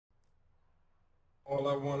All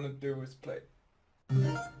I want to do is play.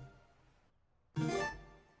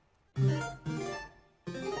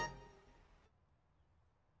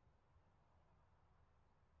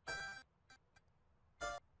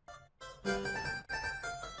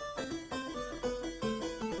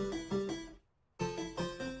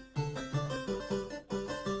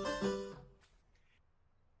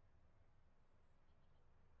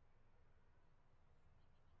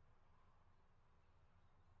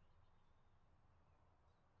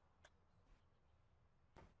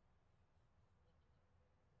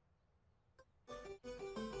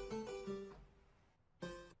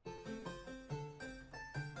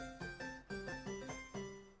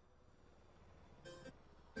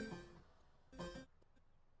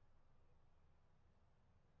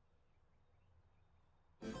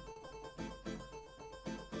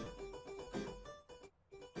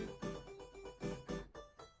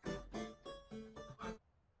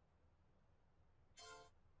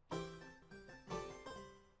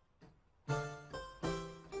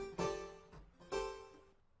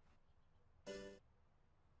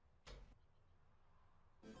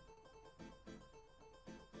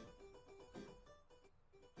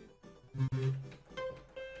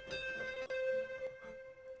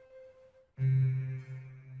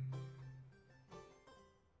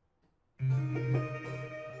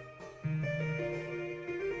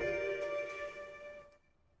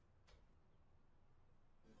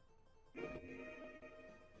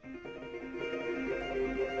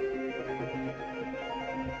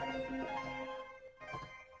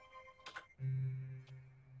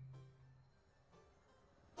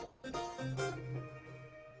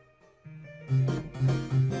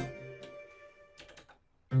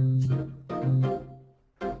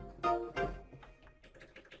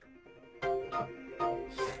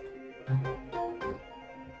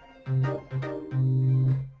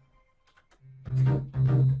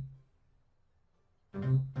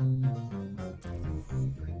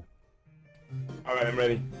 Alright, I'm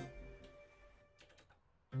ready.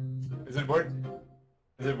 Is it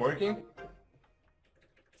working?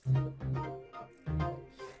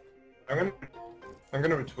 I'm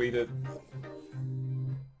gonna retweet it.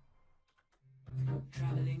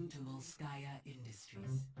 Traveling to Volskaya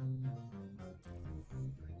Industries.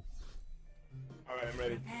 Alright, I'm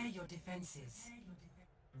ready. Prepare your defenses.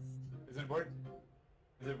 Is it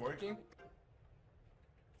working?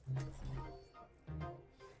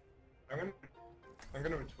 I'm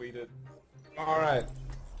gonna retweet it. Alright.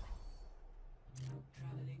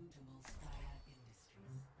 Traveling to Volskaya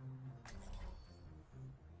Industries.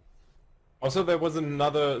 Also, there was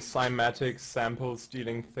another cymatic sample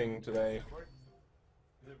stealing thing today.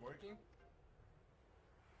 Is it working?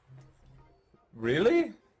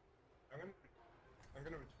 Really? I'm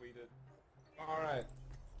gonna retweet it. Alright.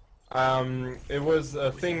 It was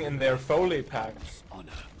a thing in their Foley pack.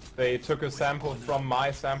 They took a sample from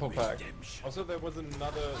my sample pack. Also, there was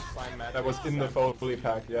another cymatic that was in the Foley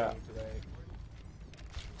pack, yeah.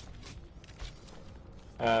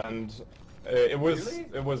 And it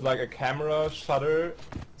was like a camera shutter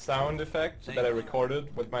sound effect that I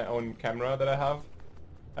recorded with my own camera that I have.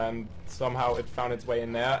 And somehow it found its way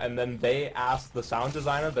in there, and then they asked the sound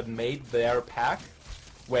designer that made their pack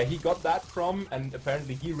where he got that from, and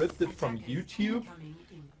apparently he ripped it from YouTube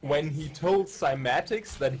when he told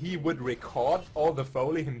Cymatics that he would record all the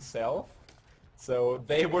Foley himself. So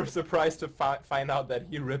they were surprised to find out that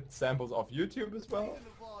he ripped samples off YouTube as well.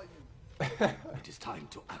 It is time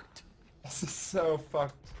to act. This is so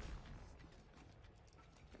fucked.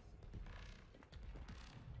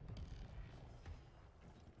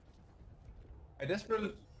 I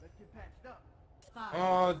desperately...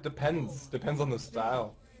 Oh, it depends. Depends on the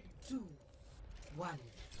style. 2, 1.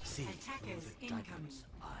 See Attackers the incoming. dragon's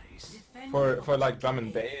eyes. Defend For like drum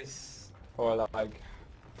and bass, or like...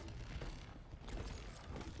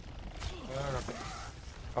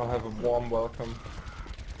 I'll have a warm welcome.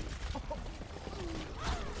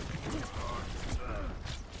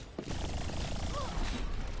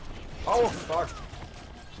 Oh fuck!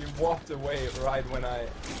 She walked away right when I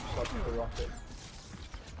shot the rocket.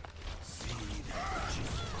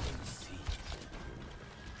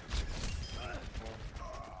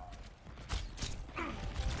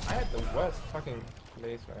 I had the worst fucking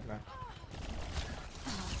place right now.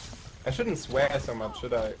 I shouldn't swear so much,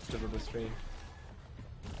 should I, to the stream?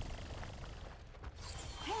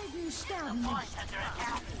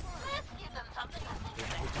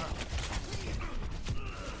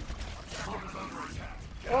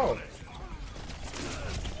 Oh!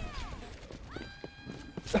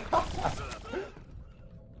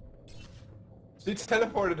 She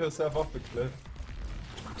teleported herself off the cliff.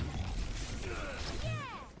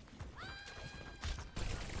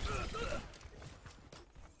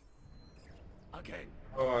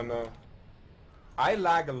 Oh no. I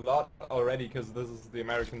lag a lot already because this is the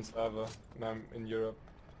American server and I'm in Europe.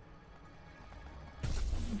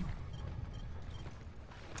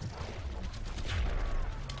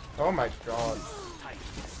 Oh my god.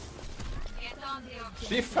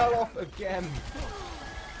 She fell off again.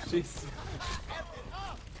 She's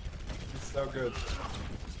so good.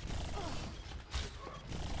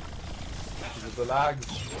 These are the lags.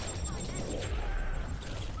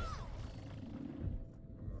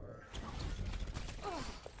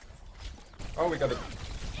 Oh, we got a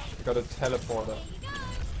teleporter.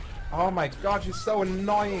 Oh my god, she's so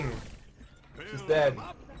annoying. She's dead.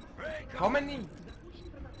 How many?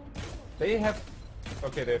 They have.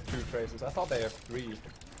 Okay, they have 2 traces. I thought they have 3.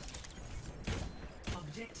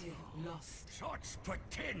 Objective lost. Shots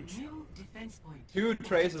potential. New defense point. 2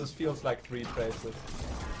 traces feels like 3 traces.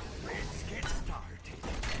 Let's get started.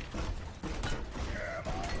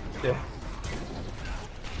 Yeah.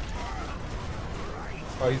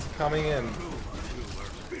 Oh, he's coming in.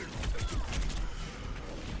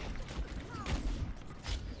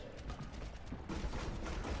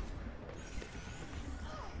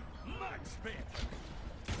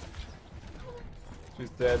 She's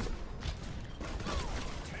dead.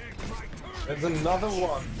 There's another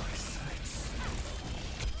one.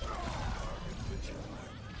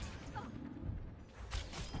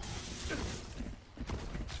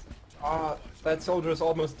 Ah, that soldier is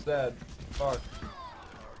almost dead. Fuck.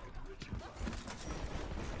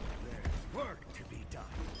 There's work to be done.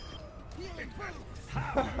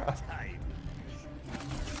 Hammer time.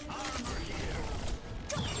 Armor here.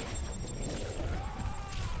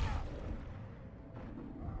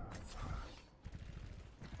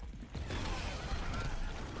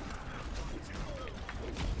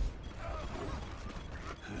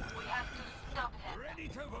 Ready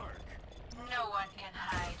to work. No one can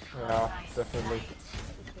hide. Yeah, definitely.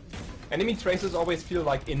 Enemy traces always feel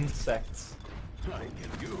like insects. I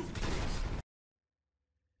give you.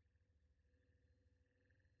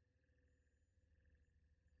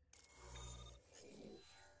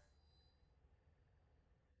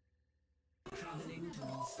 Traveling to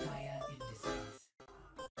Volskaya Industries.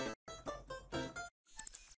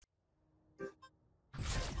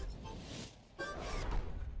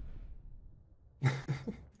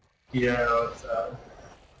 Yeah, what's up?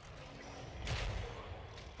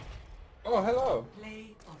 Oh, hello.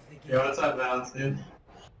 Play of the game. Yeah, what's up, Valence, dude?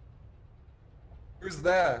 Who's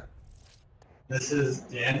there? This is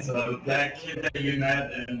Danzo, that kid that you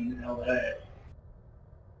met in LA.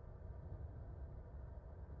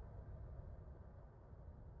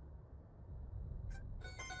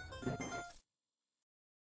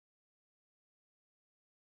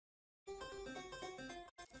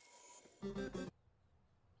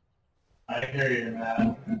 I hear you,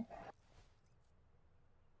 man.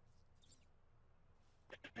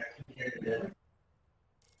 I can hear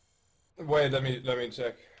you. Wait, let me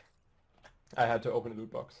check. I had to open a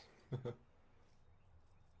loot box.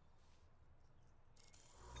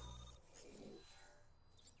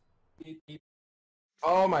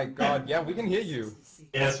 Oh my god, yeah, we can hear you.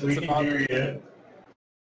 Yes, we It's can about- hear you.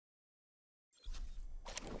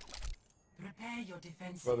 Prepare your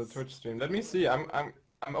defenses. For the Twitch stream. Let me see.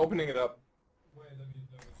 I'm opening it up. Wait, let me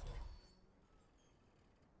check.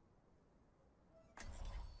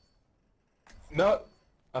 No,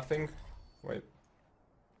 I think. Wait.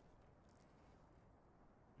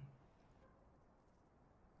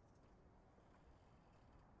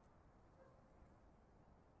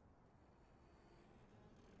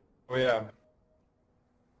 Oh yeah.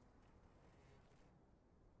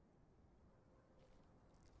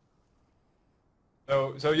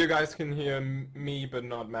 So you guys can hear me but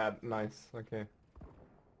not Matt. Nice. Okay.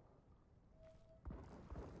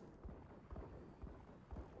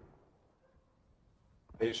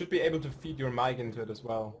 You should be able to feed your mic into it as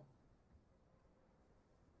well.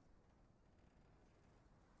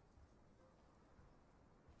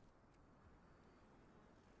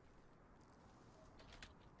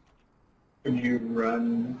 When you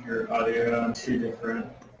run your audio on 2 different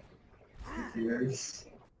computers.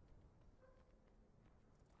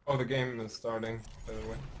 Oh, the game is starting, by the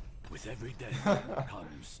way. With every death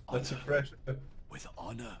comes That's a honor. fresh. With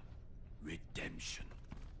honor, redemption.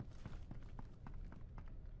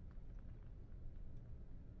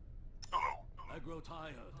 I grow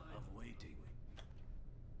tired of waiting.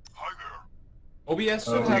 OBS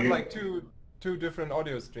should Oh, have you- like two different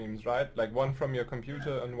audio streams, right? Like one from your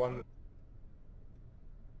computer and one.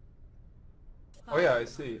 Oh yeah, I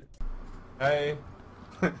see. Hey.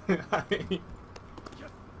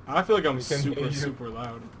 I feel like I'm We can hear super, you. super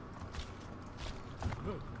loud.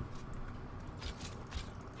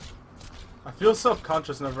 I feel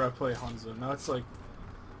self-conscious whenever I play Hanzo. Now it's like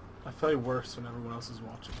I feel worse when everyone else is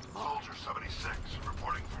watching. Soldier 76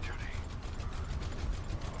 reporting for duty.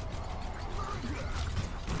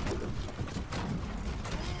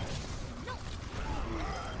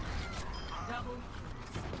 Double.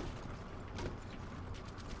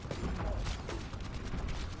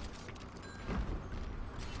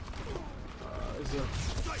 Is there...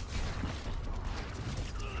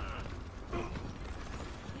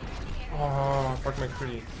 Oh, fuck my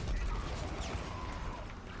tree.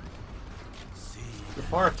 The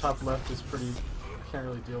far top left is pretty... Can't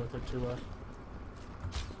really deal with it too well.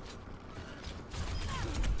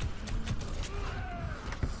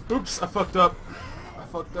 Oops, I fucked up. I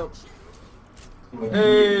fucked up.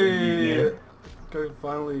 Hey! You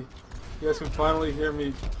guys can finally hear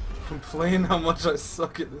me complain how much I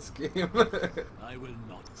suck at this game. I will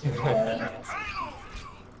not.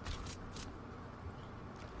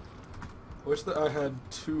 I wish that I had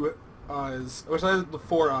 2 eyes. I wish I had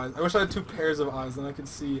 4 eyes. I wish I had 2 pairs of eyes, then I could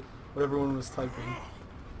see what everyone was typing.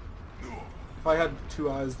 If I had 2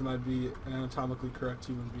 eyes, then I'd be an anatomically correct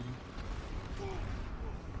human being.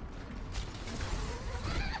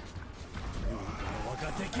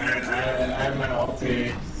 I have my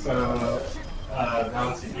ulti, so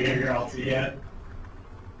Bounce, you have your ulti yet?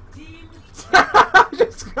 Team. I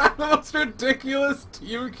just got the most ridiculous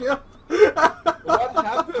team kill. What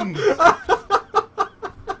happened?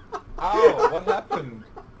 Ow, what happened?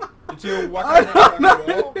 Did you walk I don't on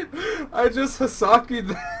the wall? know. I just Hasaki'd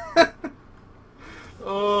that.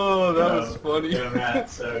 Oh, that was funny. Yeah, Matt,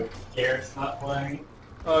 so Garrett's not playing?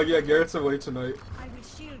 Oh yeah, Garrett's away tonight. I will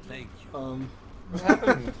shield you. Thank you. What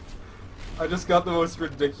happened? I just got the most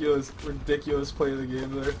ridiculous play of the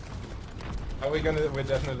game there. We're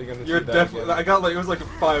definitely gonna You're see that definitely. again. I got like it was like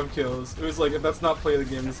 5 kills. It was like if that's not play of the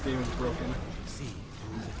game, this game is broken.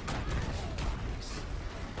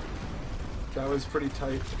 That was pretty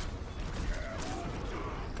tight.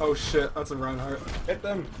 Oh shit, that's a Reinhardt. Hit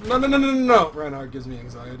them! No, no, no, no, no, no! Reinhardt gives me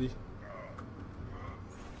anxiety.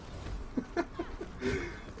 Oh,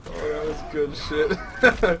 that was good shit.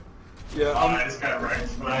 Yeah, I just got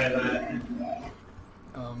wrecked by that.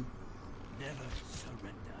 Never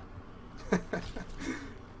surrender.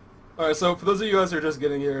 Alright, so for those of you guys who are just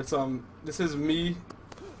getting here, it's this is me,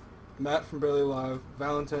 Matt from Barely Live,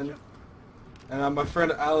 Valentin, and my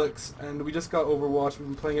friend Alex, and we just got Overwatch. We've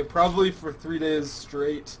been playing it probably for 3 days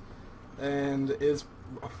straight, and it's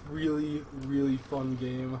a really, really fun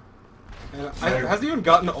game. And it hasn't even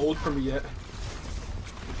gotten old for me yet.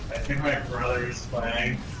 I think my brother's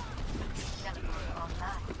playing.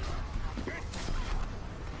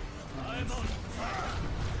 I'm on fire.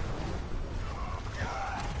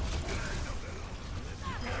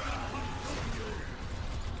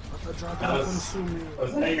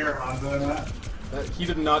 Was that your Hanzo, Matt? He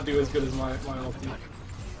did not do as good as my ulti.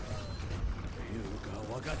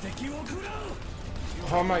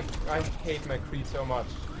 Oh my, I hate McCree so much.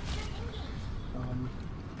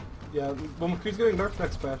 Yeah, well, McCree's getting nerfed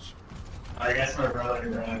next patch. I guess my brother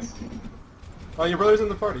runs. Oh, your brother's in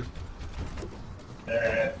the party.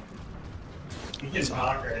 You can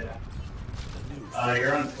talk right now.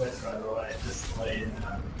 You're on Twitch, by the way, just to let you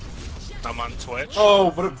know. I'm on Twitch.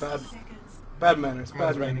 Oh, what a bad manners,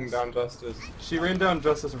 Someone's bad raining manners. down justice. She rained down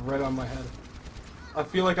justice right on my head. I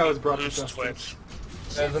feel like I was brought to Who's justice. Twitch?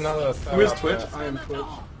 There's another. Who is Twitch? I am Twitch.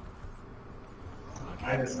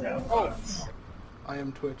 I just got Oh. I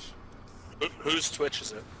am Twitch. Whose Twitch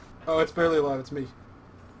is it? Oh, it's Barely Alive, it's me.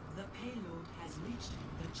 The payload has reached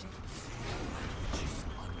the checkpoint.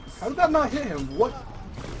 How did that not hit him? What?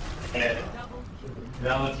 Hey,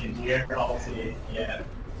 Valentin, do you have your ulti yet?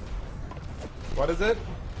 What is it?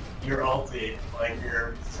 Your ulti, like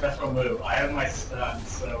your special move. I have my stun,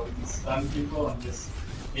 so you can stun people and just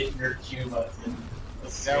hit your Q button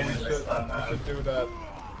as soon Yeah, we as I should, stun them. do that.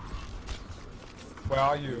 Where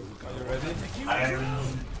are you? Are you ready?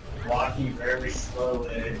 I'm walking very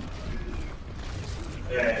slowly.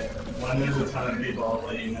 Yeah, when there's a ton of people, I'll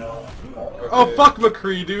let you know. Oh, fuck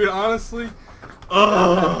McCree, dude, honestly.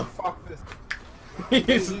 Ugh. Fuck this.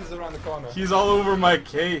 He's, He's around the corner. he's all over my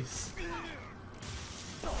case.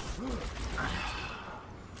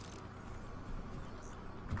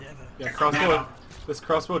 Yeah, crossbow. This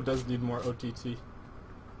crossbow does need more OTT.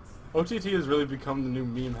 OTT has really become the new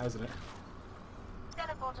meme, hasn't it?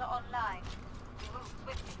 Teleporter online. Move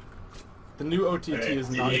quickly. The new OTT is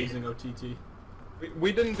not OTT. using OTT.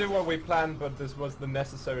 We didn't do what we planned, but this was the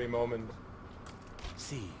necessary moment.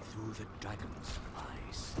 See through the dragon's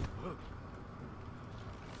eyes.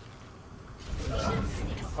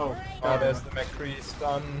 Oh, Oh, there's the McCree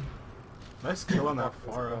stun. nice kill on that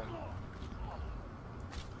Pharah.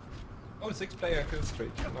 Oh, 6-player kill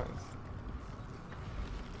streak. Nice.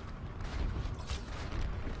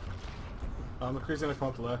 McCree's gonna come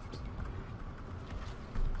up left.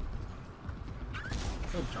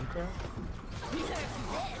 Oh, jump car?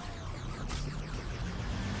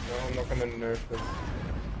 No, I'm not gonna nerf him.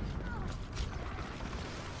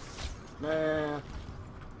 Man,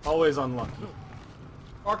 always unlucky.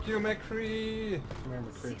 Fuck you, McCree! Come here,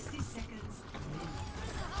 McCree. 60 seconds.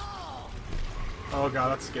 Oh god,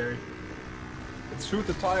 that's scary. Let's shoot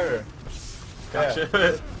the tire. Gotcha.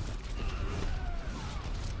 Yeah.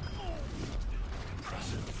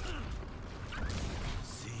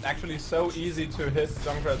 Actually, so easy to hit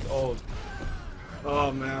Junkrat's ult.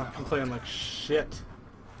 Oh man, I'm playing like shit.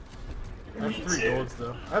 I have Me 3 too. golds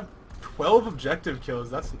though. I have 12 objective kills.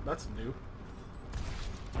 That's new.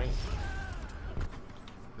 Nice.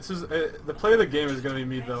 This is the play of the game is gonna be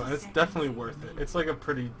me though, and it's definitely worth it. It's like a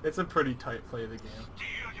pretty tight play of the game.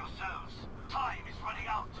 Steal yourselves. Time is running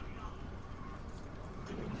out.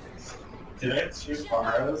 Did I shoot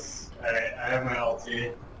Baros? Alright, I have my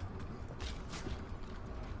ulti.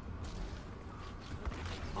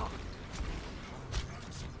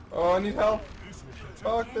 Oh, I need help.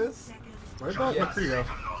 Fuck this. Where'd that Yes. McCree go?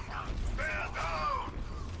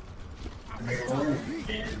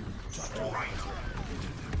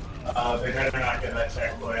 They better not get that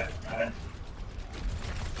checkpoint.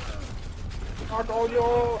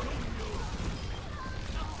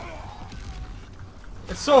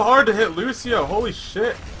 It's so hard to hit Lucio. Holy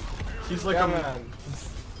shit. He's like Yeah, a. man.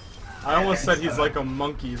 I almost said he's like a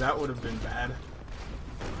monkey. That would have been bad.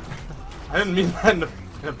 I didn't mean that in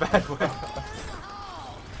a bad way.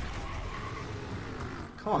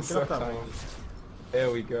 Come on, get up that So wall.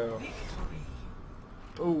 There we go.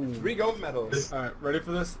 Ooh. 3 gold medals. Alright, ready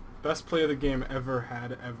for this? Best play of the game ever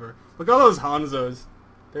had ever. Look at all those Hanzos.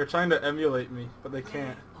 They're trying to emulate me, but they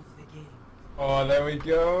can't. Of the game. Oh, there we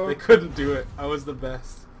go. They couldn't do it. I was the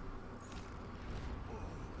best.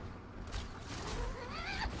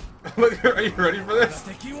 Look, are you ready for this?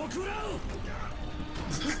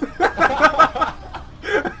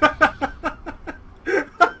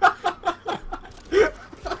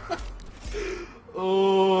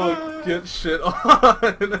 Oh, get shit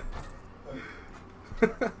on.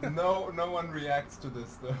 No one reacts to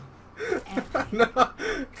this though. No,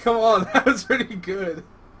 come on, that was pretty good.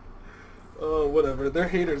 Oh, whatever. They're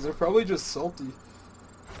haters. They're probably just salty.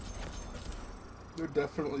 They're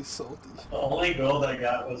definitely salty. The only gold I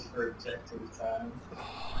got was for objective time.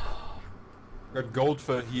 Got gold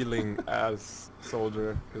for healing as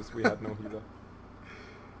soldier because we had no healer.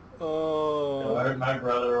 Oh. My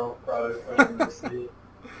brother will probably put in the seat.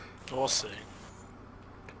 We'll see.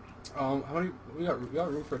 How many? We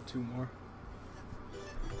got room for 2 more.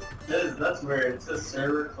 That's weird. It says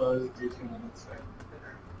server closed due to an unexpected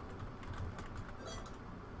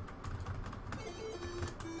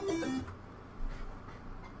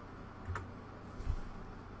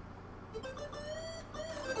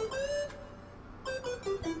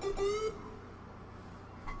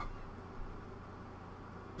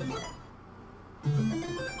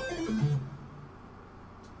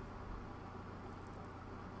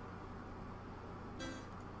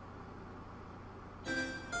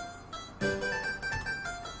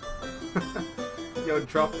Yo,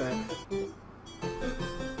 drop that.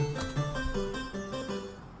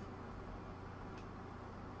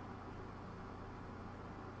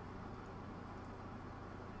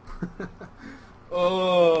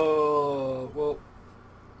 Oh, well,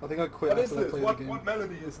 I think I quit after I played the game. What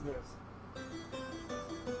melody is this?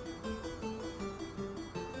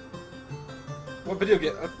 What video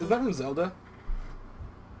game? Is that from Zelda?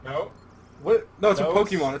 No. What? No, it's No, a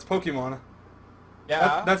Pokemon. It's Pokemon.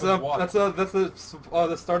 Yeah. That's but what?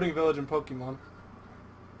 the starting village in Pokemon.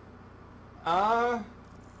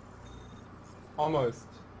 Almost.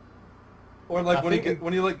 Or like I when he think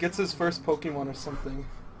when he like gets his first Pokemon or something.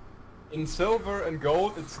 In silver and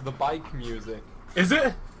gold, it's the bike music. Is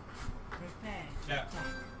it? Prepare to Yeah.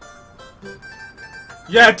 attack.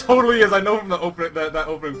 Yeah, it totally is. I know from the opening that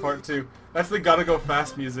opening part too. That's the gotta go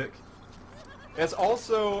fast music. There's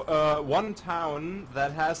also one town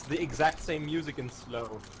that has the exact same music in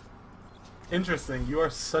slow. Interesting. You are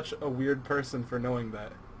such a weird person for knowing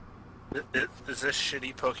that. Is this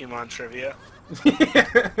shitty Pokemon trivia?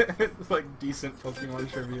 It's like decent Pokemon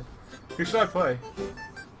trivia. Who should I play?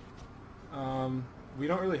 We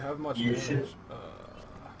don't really have much You damage. should.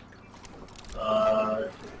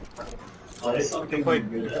 Play We something can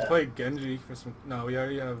good. play Genji for some. No, we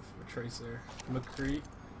already have a Tracer. McCree.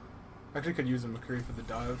 Actually, could use a McCree for the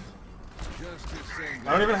dive.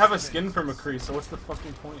 I don't even have a skin for McCree, so what's the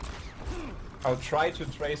fucking point? I'll try to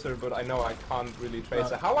trace her, but I know I can't really trace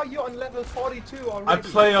her. How are you on level 42 already? I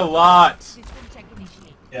play a lot. System check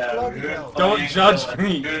initiated. Yeah, Bloody we were hell. Don't playing judge till, like,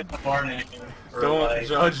 me. 2 in the morning for, Don't like,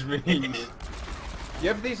 judge me. You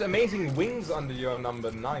have these amazing wings under your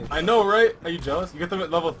number 9. I know, right? Are you jealous? You get them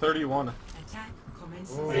at level 31. Attack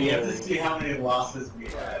commences. Ooh. We have to see how many losses we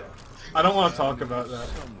had. I don't want to talk about that.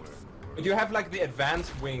 But you have like the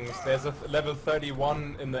advanced wings. There's a level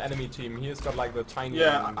 31 in the enemy team. He's got like the tiny.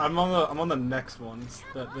 Yeah, wing. I'm on the next ones.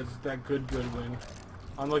 That good wing.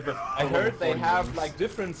 I'm like the. I heard they 40 have wings. like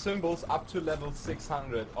different symbols up to level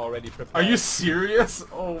 600 already prepared. Are you serious?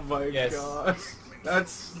 Oh my Yes. gosh.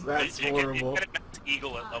 That's You horrible. get an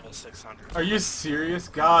eagle at level 600. Are you serious?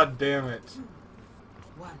 God damn it.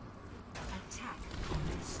 1. Attack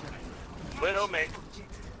commences. Widowmaker.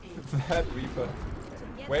 That Reaper?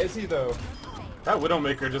 Where is he though? That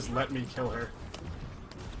Widowmaker just let me kill her.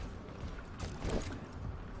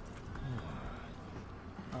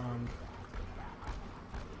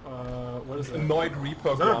 What is that? Annoyed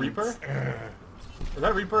Reaper. Is that a grunts. Reaper? Is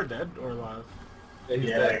that Reaper dead or alive? Yeah, he's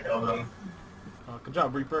Yeah, I dead. killed him. Good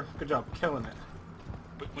job, Reaper. Good job, killing it.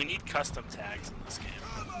 We need custom tags in this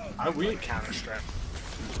game. We. Counter Strike.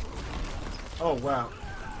 Oh wow,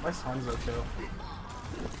 nice Hanzo kill.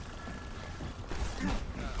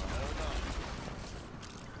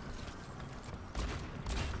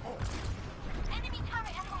 Enemy turret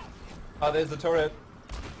ahead. Oh, there's the turret.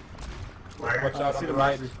 Where? Watch out See on the the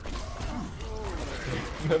right. Razzie.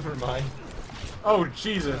 Never mind. Oh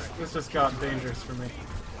Jesus, this just got dangerous for me.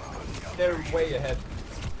 They're way ahead.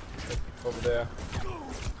 Over there.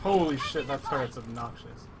 Holy shit, that turret's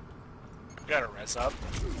obnoxious. We got a res up.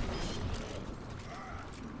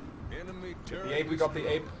 The ape, we got the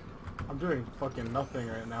ape. I'm doing fucking nothing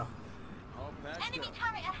right now. Enemy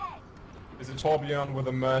turret ahead. Is a Torbjorn with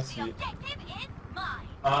a The mercy. objective is mine.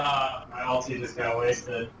 My ulti just got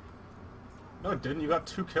wasted. No, it didn't. You got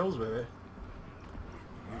 2 kills with it.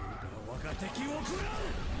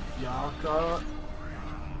 Yaka.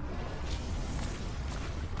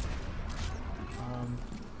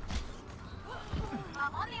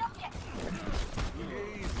 I'm on the objective.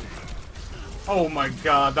 Oh my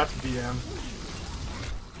god, that's DM.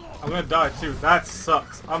 I'm gonna die too. That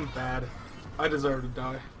sucks. I'm bad. I deserve to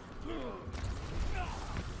die.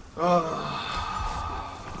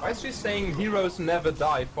 Why is she saying heroes never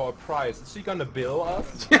die for a prize? Is she gonna bill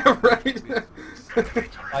us? Yeah, right.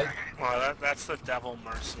 Like, Well, that's the devil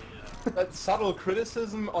mercy. that subtle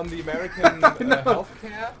criticism on the American know.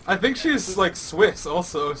 healthcare? I think she's like Swiss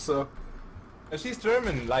also, so. She's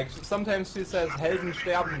German, like sometimes she says Helden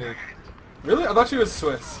sterben nicht. Really? I thought she was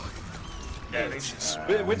Swiss. Yeah, I think she's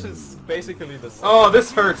Which is basically the same. Oh,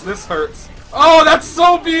 this hurts. This hurts. Oh, that's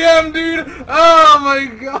so BM, dude. Oh my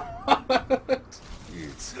god.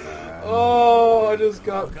 Oh, I just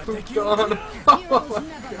got pooped on. Oh my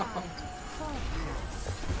god.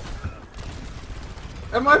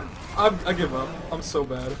 Am I give up. I'm so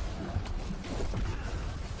bad.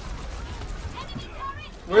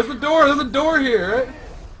 Where's the door? There's a door here, right?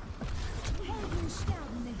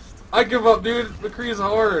 I give up, dude. McCree's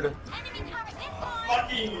hard. Enemy turret is mine.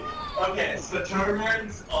 Fucking. Okay, so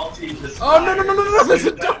Torbjorn's ulti just. Oh, no, no, no, no, no, there's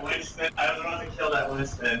a that door. Winston. I don't know how to kill that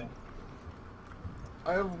Winston.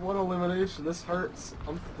 I have 1 elimination. This hurts.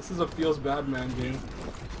 This is a feels bad man game.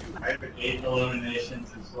 I have 8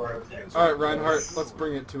 eliminations and 4 attacks. Alright, Reinhardt, let's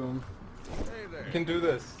bring it to him. You can do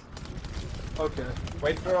this. Okay.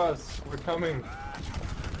 Wait for us. We're coming.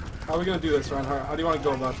 How are we gonna do this, Reinhardt? How do you want to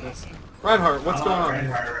go about this? Reinhardt, what's going on?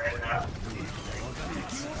 Reinhardt right now.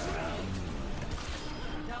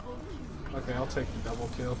 Okay, I'll take the double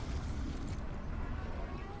kill.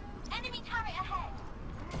 Enemy turret ahead.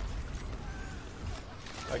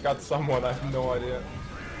 I got someone, I have no idea.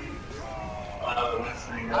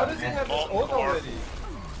 Winston How does he have his ult Four. already?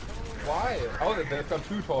 Why? Oh, they've got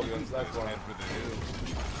 2 Torbjorns, that's why.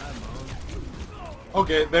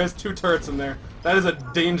 Okay, there's 2 turrets in there. That is a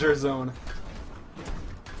danger zone.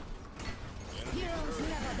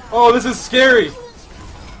 Oh, this is scary!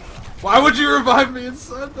 Why would you revive me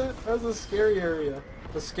inside that? That's a scary area.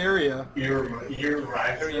 The scaria. You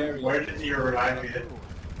revived him? Where did you revive me?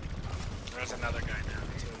 There's another guy now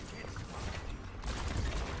too.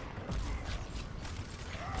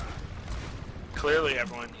 Clearly,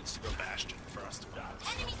 everyone needs to go Bastion for us to win.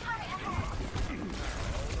 Enemy turret ahead.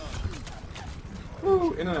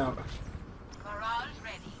 Woo, in and out. Barrage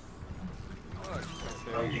ready.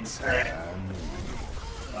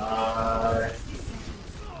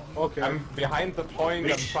 Okay. I'm behind the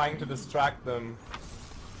point, I'm trying to distract them.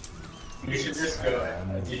 You should just go.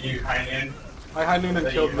 Did you kind in? I hadn't even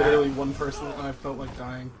That killed you literally have. one person and I felt like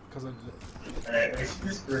dying because I did it. Alright, we should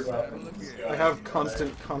just group up and just go. I have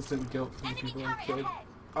constant guilt from the Enemy people I've turret killed. ahead.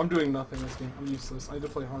 I'm doing nothing this game. I'm useless. I need to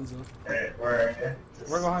play Hanzo. Alright, where are you?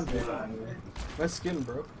 Just Right behind you. hold on to me. Nice skin,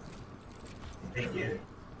 bro. Thank you.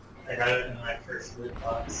 I got it in my first loot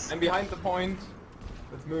box. I'm behind the point.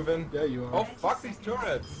 Let's move in. Yeah, you Oh are. fuck these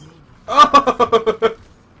turrets! Oh!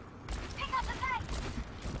 Pick up the tank.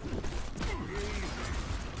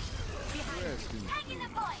 Taking the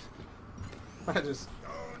point.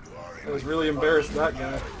 I was really embarrassed that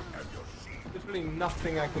guy. There's really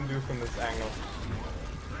nothing I can do from this angle.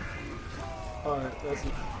 Alright, that's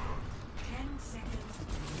 10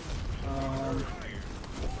 seconds.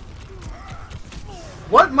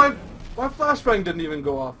 What? My flashbang didn't even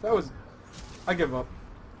go off. That was... I give up.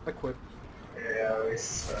 I quit. Yeah, we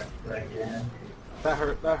suck again. That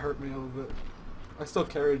hurt me a little bit. I still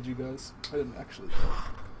carried you guys. I didn't actually.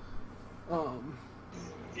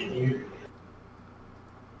 Did you?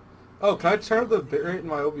 Oh, can I turn up the bitrate in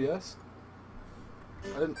my OBS?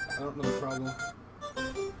 I don't know the problem.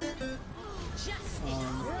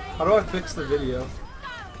 How do I fix the video?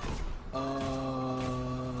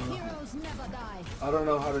 I don't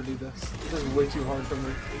know how to do this. This is way too hard for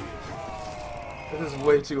me. This is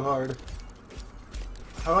way too hard.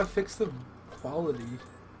 How do I fix the quality?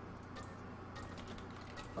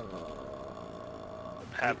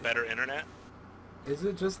 Have better internet? Is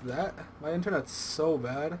it just that? My internet's so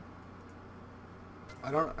bad.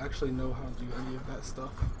 I don't actually know how to do any of that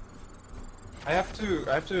stuff. I have to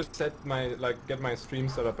set my get my stream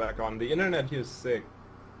setup back on. The internet here is sick.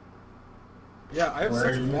 Yeah, I have Where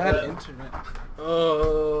such are you bad at? internet.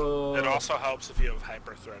 Oh. It also helps if you have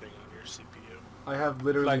hyper-threading on your CPU. I have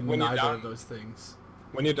literally Like, when you neither down- of those things.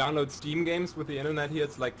 When you download Steam games with the internet here,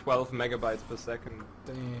 it's like 12 megabytes per second.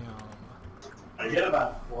 Damn. I get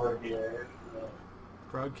about 4 here.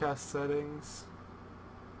 Broadcast settings.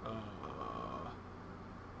 I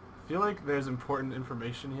feel like there's important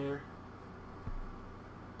information here.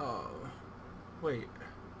 Oh. Wait.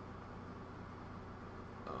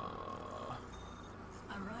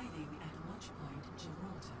 Arriving at Watchpoint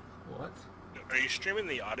Gibraltar. What? Are you streaming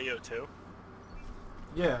the audio too?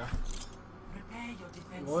 Yeah. Prepare your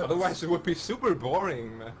defense. What? Otherwise, it would be super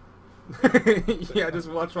boring, man. Yeah, just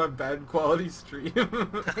watch my bad quality stream.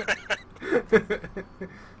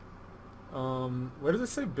 Where does it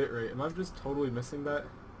say bitrate? Am I just totally missing that?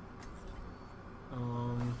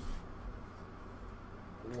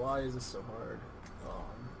 Why is this so hard?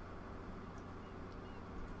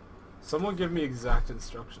 Someone give me exact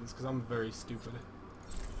instructions, because I'm very stupid.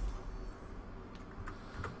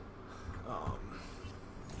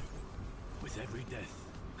 With every death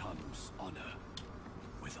comes honor.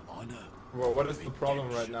 With honor. Well, what is the problem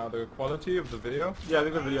right now? The quality of the video? Yeah, I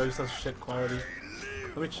think the video just has shit quality.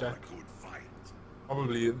 Let me check.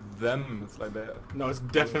 Probably them. It's like that. No, it's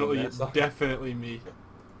definitely, Yeah, so- definitely me.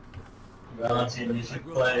 Valentine, you should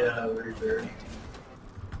play Reaper.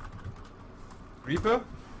 Reaper?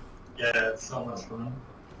 Yeah, it's so much fun.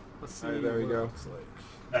 Let's see Alright, there we what it go. looks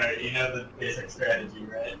like. Alright, you know the basic strategy,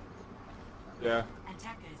 right? Yeah.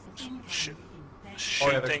 Attackers incoming Shoot. in 30 Shoot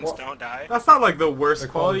Oh, yeah, the things, qua- don't die. That's not like the worst The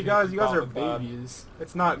quality, quality guys. You guys are is bad. babies.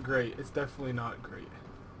 It's not great. It's definitely not great.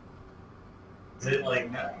 Is it like,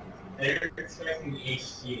 they're expecting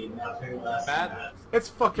HD, nothing less than Matt? that. It's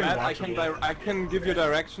fucking Matt, watchable. I can give you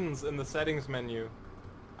directions in the settings menu.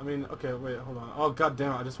 I mean, okay, wait, hold on. Oh, god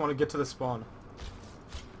damn it. I just want to get to the spawn.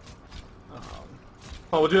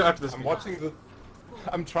 Oh, we'll do it after this. I'm watching the...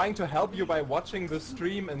 I'm trying to help you by watching the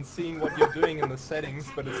stream and seeing what you're doing in the settings,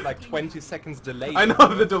 but it's like 20 seconds delayed. I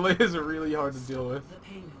know the delay is really hard to deal with. the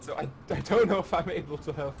payload. So I don't know if I'm able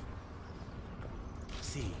to help.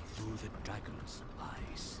 See through the dragon's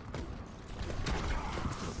eyes.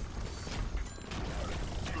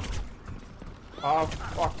 Oh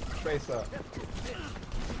fuck, Tracer.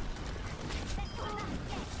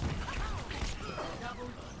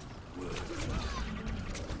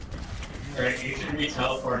 Alright, you should be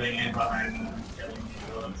teleporting in behind them,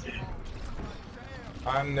 killing the too.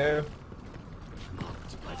 I'm new.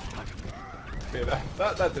 Marked by the dragon. Okay,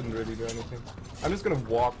 that didn't really do anything. I'm just gonna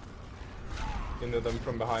walk into them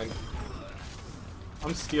from behind.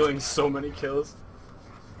 I'm stealing so many kills.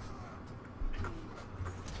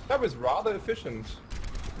 That was rather efficient.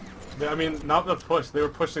 Yeah, I mean, not the push. They were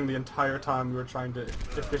pushing the entire time we were trying to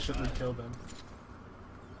efficiently kill them.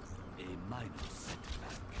 A minor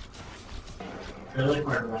setback. I feel like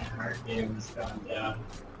my Reinhardt game has gone down.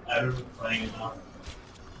 I've been playing enough.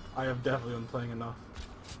 I have definitely been playing enough.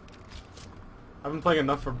 I've been playing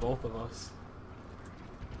enough for both of us.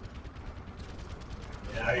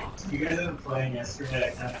 Yeah, you guys ended up playing yesterday.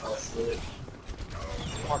 I kind of fell asleep.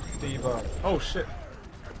 Fuck Diva. Oh shit.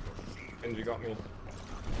 And you got me.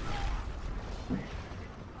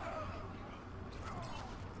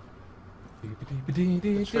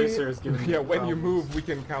 The tracer is giving me Yeah, when you problems. move, we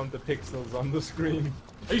can count the pixels on the screen.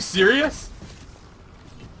 Are you serious?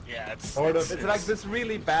 Yeah, it's Sort of. It's like this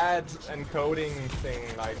really bad encoding thing.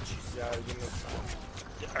 Like, yeah, you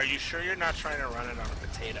know. Are you sure you're not trying to run it on a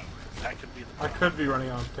potato? That could be the I could be running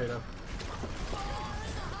on potato.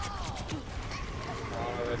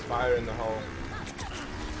 Oh, there's fire in the hole.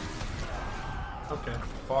 Okay.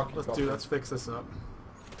 Fuck. Let's fix this up.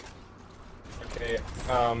 Okay.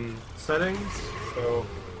 Settings. So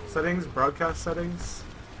Settings. Broadcast settings.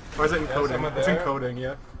 Or is it some encoding? are It's there. encoding.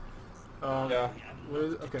 Yeah. yeah. What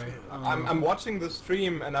is, okay. I'm watching the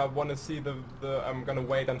stream and I want to see the. I'm gonna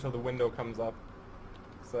wait until the window comes up,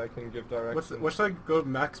 so I can give directions. What should I go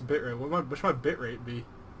max bitrate? What should my bitrate be?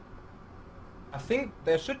 I think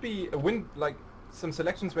there should be a like some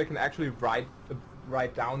selections where you can actually write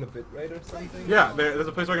down the bitrate or something. Yeah, there's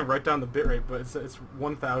a place where I can write down the bitrate, but it's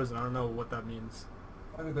 1,000. I don't know what that means.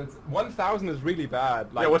 1,000 is really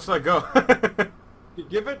bad. Like, Yeah, what should I go?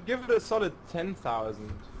 give it a solid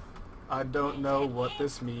 10,000. I don't know what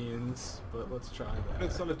this means, but let's try Give it a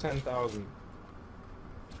that. solid 10,000.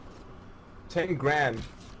 10 grand.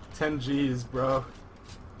 10 G's, bro.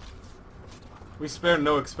 We spare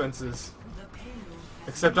no expenses, The payload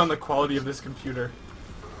except on the quality of this computer.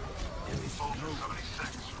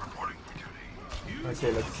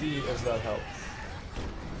 Okay, let's see if that helps.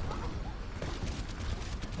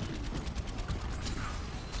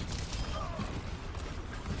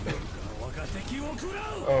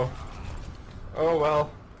 Oh. Oh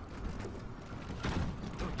well.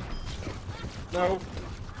 No.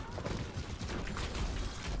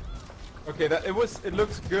 Okay, it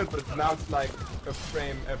looks good, but now it's like a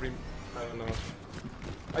frame every, I don't know.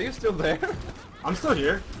 Are you still there? I'm still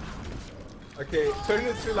here. Okay, turn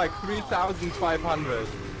it to like 3,500.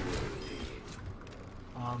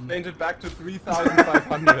 Change it back to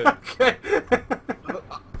 3,500. Okay.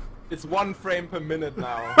 It's 1 frame per minute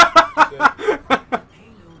now. payload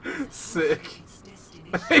is Sick. its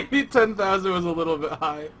destination. Maybe 10,000 was a little bit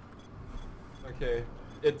high. Okay,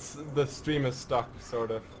 the stream is stuck,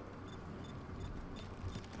 sort of.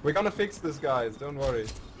 We're gonna fix this, guys, don't worry.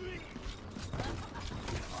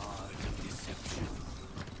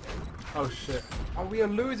 Oh shit. Oh, we are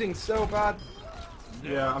losing so bad.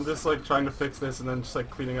 Yeah, I'm just like trying to fix this and then just like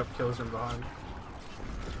cleaning up kills from behind.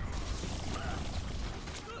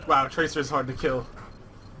 Wow, Tracer's hard to kill.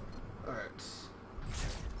 Alright.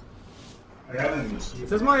 I got an It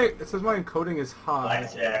says my encoding is high.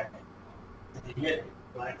 blackjack. Did you get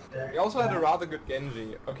blackjack? We also had a rather good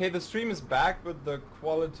Genji. Okay, the stream is back, but the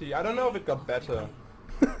quality, I don't know if it got better.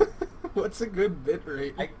 What's a good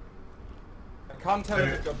bitrate? I can't tell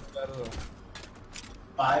if it got better.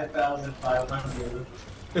 5,500.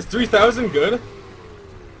 Is 3,000 good?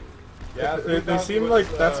 Yeah, They 3,000 seem was,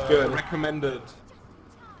 like that's good. Recommended.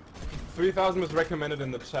 3,000 was recommended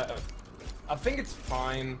in the chat. I think it's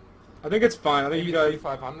fine. I think it's fine. I think Maybe you guys.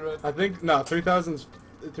 3,500. I think no, 3,000 is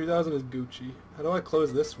Gucci. How do I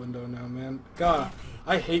close this window now, man? God,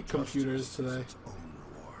 I hate computers today.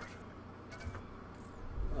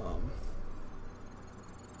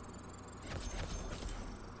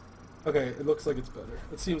 Okay, it looks like it's better.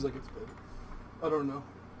 It seems like it's better. I don't know.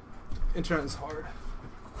 Internet is hard.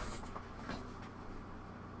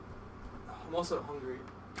 I'm also hungry.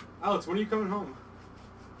 Alex, when are you coming home?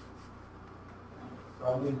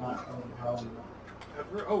 Probably not coming home.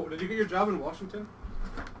 Ever? Oh, did you get your job in Washington?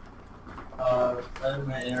 That was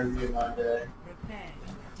my interview Monday. Prepare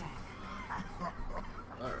to attack.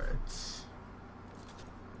 Alright.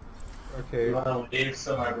 Okay. You want to leave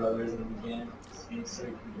so my brother's in the game? So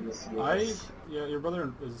you can do this with us. Yeah, your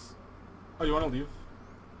brother is... Oh, you want to leave?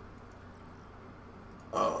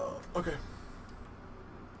 Okay.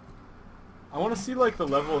 I want to see, like, the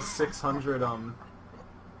level 600, Oh,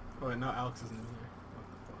 wait, no, Alex isn't in here. What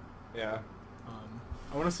the fuck? Yeah.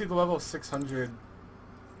 I want to see the level 600,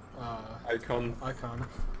 Icon. icon.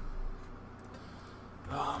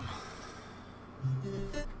 Wow.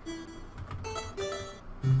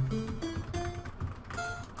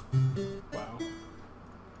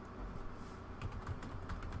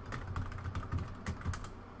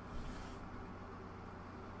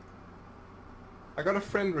 I got a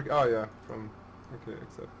friend. Oh yeah, from. Okay,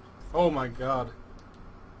 accept. Oh my god.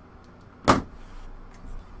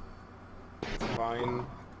 Fine.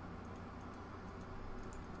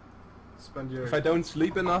 It's spend your... If I don't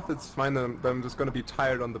sleep enough, it's fine. Then I'm just gonna be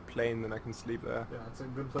tired on the plane, then I can sleep there. Yeah, it's a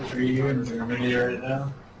good place Are to be you in tired. Germany right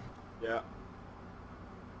now? Yeah.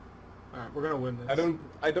 Alright, we're gonna win this.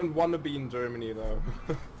 I don't want to be in Germany though.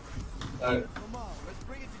 Uh,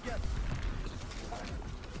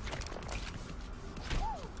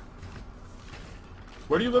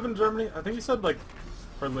 Where do you live in Germany? I think you said like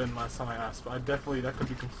Berlin last time I asked, but that could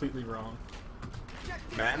be completely wrong.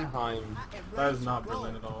 Mannheim. That is not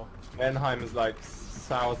Berlin at all. Mannheim is like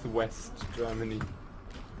southwest Germany.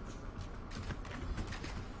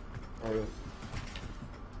 Or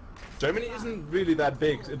Germany isn't really that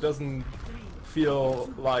big. It doesn't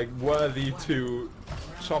feel like worthy to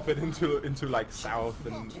chop it into like south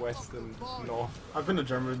and west and north. I've been to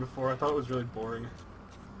Germany before. I thought it was really boring.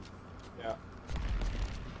 Yeah.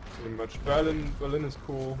 Pretty much. Berlin is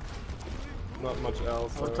cool. Not much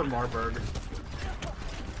else. I went to Marburg.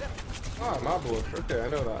 Ah, Marburg. Okay, I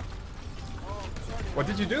know that. What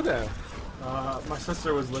did you do there? My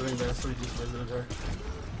sister was living there, so we just visited her.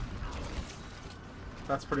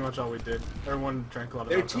 That's pretty much all we did. Everyone drank a lot of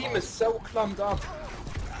Their alcohol. team is so clumped up.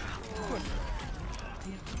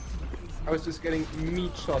 I was just getting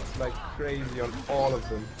meat shots like crazy on all of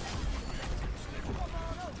them.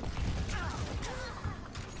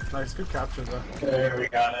 Nice, good capture though. there, we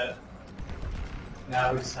got it.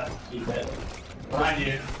 Now we just have to keep it. Behind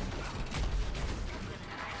you.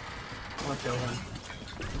 I wanna kill him.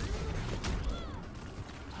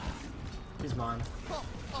 He's mine.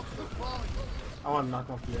 I wanna knock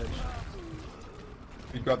him off the edge.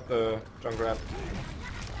 We got the Junkrat.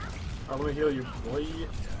 Oh, let me heal you, boy.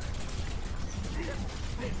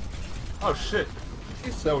 Oh shit.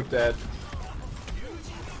 He's so dead.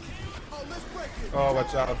 Oh,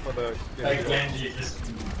 watch out for the... Like Genji just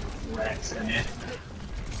wrecks in it.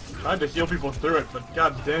 I had to heal people through it, but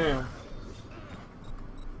goddamn.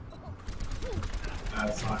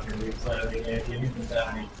 It's not gonna replay the game. You need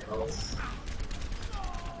that many kills.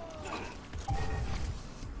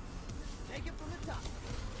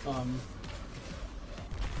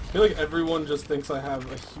 I feel like everyone just thinks I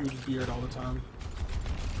have a huge beard all the time.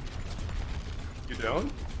 You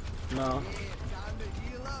don't? No.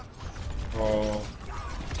 Oh.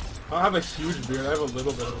 I don't have a huge beard, I have a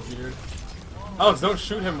little bit of a beard. Alex, don't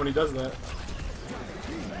shoot him when he does that.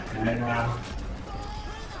 And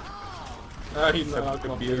Ah, he's not Except the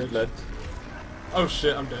off the beard edge. led. Oh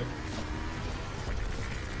shit, I'm dead.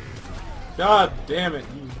 God damn it,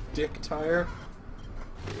 you dick tire.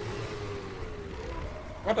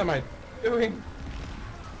 What am I doing?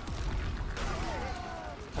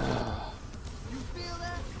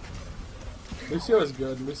 Lucio is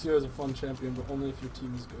good. Lucio is a fun champion, but only if your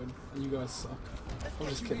team is good. And you guys suck. I'm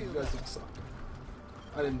just kidding, you guys don't suck.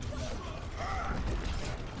 I didn't do that.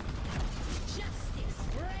 Justice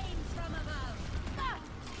reigns from above.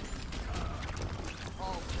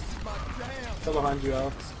 Come behind you,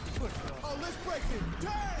 Alex.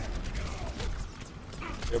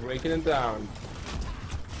 You're breaking it down.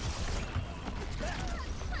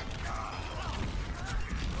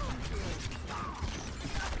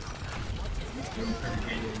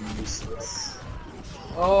 useless.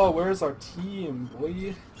 Oh, where's our team,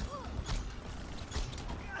 boy?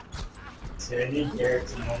 So I need Garrett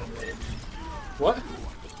to motivate. What?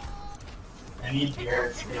 I need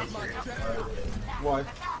Garrett to make sure it's motivated. Why?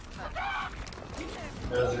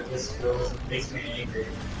 Because it just feels, it makes me angry.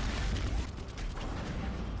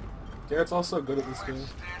 Garrett's also good at this game.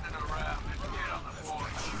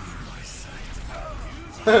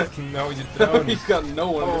 No, you don't. He's got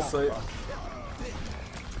no one Oh, to say. fuck.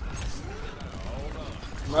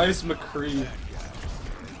 Nice McCree.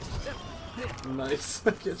 Nice.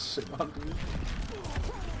 Get shit on me.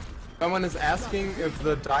 Someone is asking if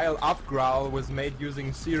the dial-up growl was made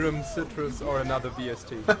using Serum, Citrus, or another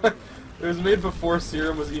VST. It was made before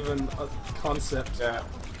Serum was even a concept. Yeah.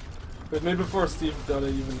 It was made before Steve Dutta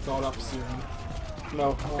even thought up Serum.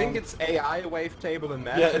 No, I think it's AI wavetable and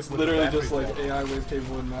yeah, massive. it's with literally battery just like pack. AI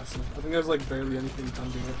wavetable and massive. I think there's like barely anything done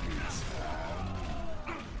to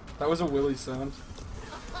it. That was a Willy sound.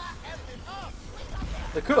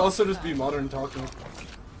 It could also just be modern talking.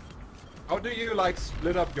 How do you like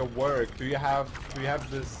split up your work? Do you have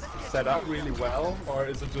this set up really well, or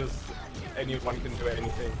is it just anyone can do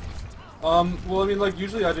anything? Well, I mean, like,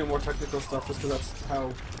 usually I do more technical stuff just because that's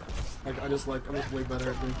how, like, I'm just way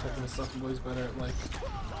better at doing technical stuff and Willy's better at, like,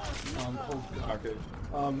 oh god. Okay.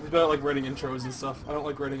 He's better at, like, writing intros and stuff. I don't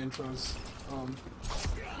like writing intros,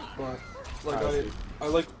 but,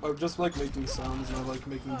 like, I just like making sounds and I like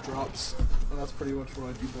making drops, and that's pretty much what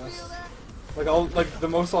I do best. Like, the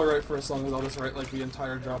most I'll write for a song is I'll just write, like, the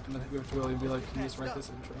entire drop and then go to Willy and be like, can you just write this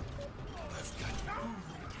intro?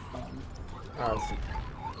 Oh, I see.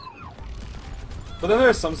 But then there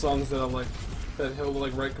are some songs that I'm like, that he'll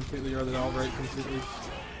like write completely or that I'll write completely.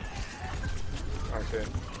 Okay.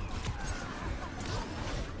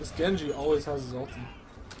 This Genji always has his ulti.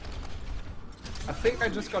 I think I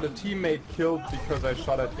just got a teammate killed because I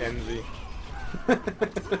shot at Genji.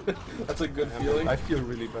 That's a good feeling. I feel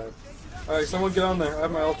really bad. Alright, someone get on there. I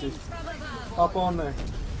have my ulti. Hop on there.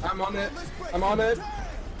 I'm on it. I'm on it.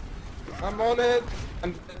 I'm on it.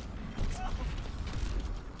 And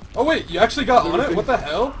Oh wait, you actually got on it? What the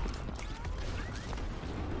hell?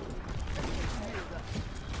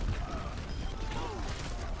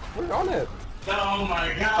 we're on it. Oh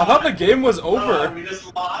my god! I thought the game was over. We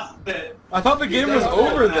just lost it. I thought the game was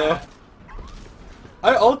over though.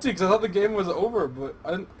 I ulti because I thought the game was over, but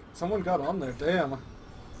I didn't. Someone got on there. Damn.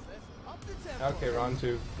 Okay, round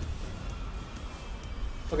 2.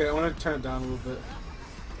 Okay, I want to turn it down a little bit.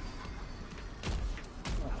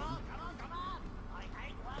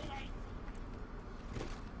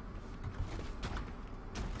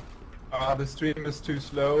 The stream is too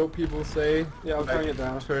slow, people say. Yeah, I'm turning it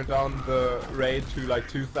down. Turn down the rate to like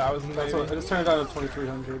 2,000 That's maybe. what, I just turned it down to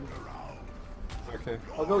 2,300. Okay.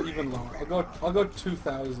 I'll go even lower. I'll go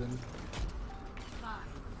 2,000.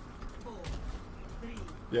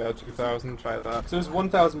 Yeah, 2,000, try that. So it was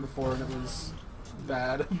 1,000 before and it was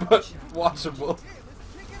bad, but watchable.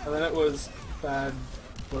 And then it was bad,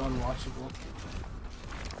 but unwatchable.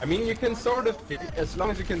 I mean, you can sort of, as long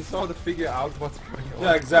as you can sort of figure out what's going on.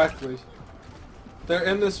 Yeah, exactly. They're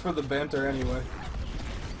in this for the banter anyway.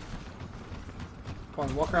 Come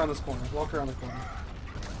on, walk around this corner. Walk around the corner.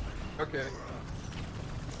 Okay.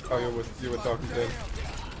 Oh, you were talking to him.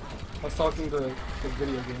 I was talking to the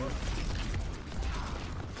video game.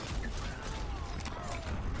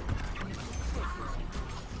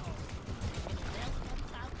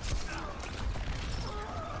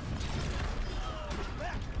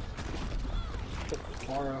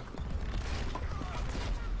 Mara.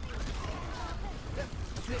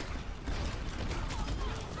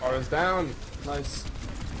 Aura's down. Nice.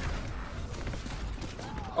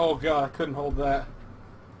 Oh god, I couldn't hold that.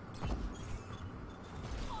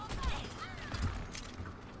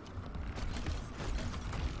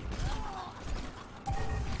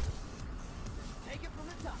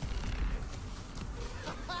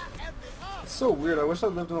 It's so weird. I wish I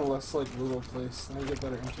lived in a less like rural place. Then I get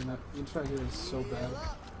better internet. The internet here is so bad.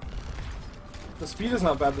 The speed is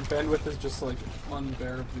not bad. The bandwidth is just like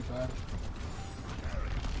unbearably bad.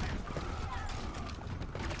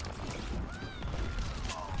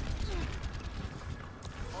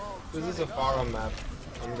 This is a Pharah map.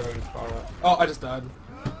 I'm going Pharah. Oh, I just died.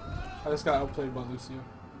 I just got outplayed by Lucio.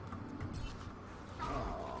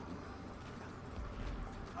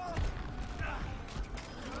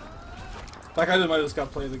 Like I might have just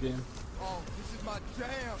got played the game. Oh, this is my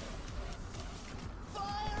jam.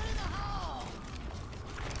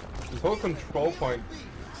 This whole control point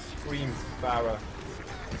screams Pharah.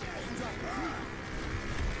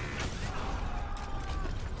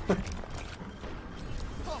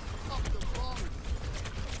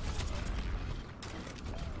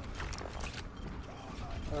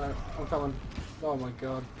 Alright, I'm coming. Oh my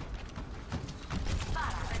god.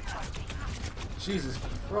 Jesus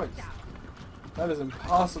Christ. That is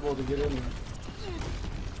impossible to get in there.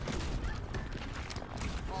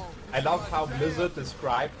 I love how Blizzard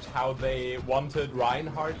described how they wanted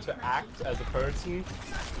Reinhardt to act as a person.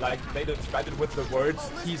 Like, they described it with the words,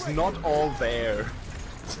 he's not all there.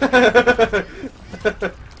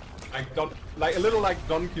 Like a little like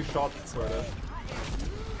Don Quixote, sort of.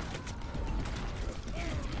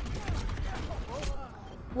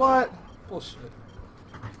 What? Bullshit.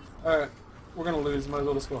 Alright, we're gonna lose. Might as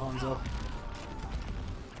well just go Hanzo.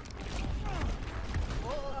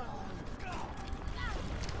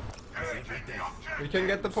 We can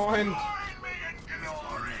get the point!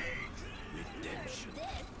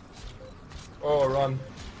 Oh, run.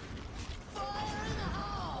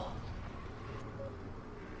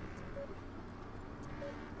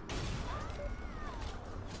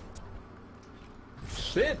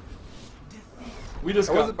 Shit! We just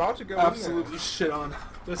I was got about to go absolutely shit on.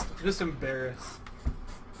 Just embarrassed.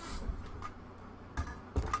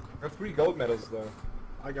 I got 3 gold medals though.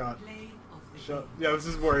 I got shut. Yeah, this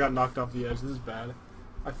is where I got knocked off the edge. This is bad.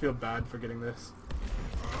 I feel bad for getting this.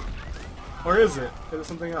 Or is it? Is it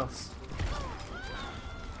something else?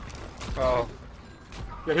 Oh.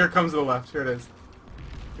 Yeah, here it comes to the left. Here it is.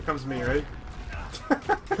 Here comes me, ready?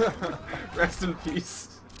 Rest in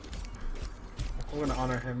peace. I'm gonna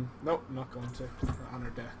honor him. Nope, I'm not going to. I'm gonna honor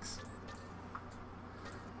Dex.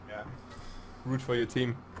 Yeah. Root for your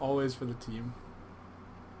team. Always for the team.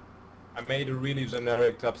 I made a really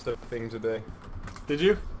generic dubstep thing today Did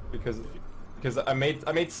you? because I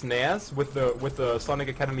made snares with the Sonic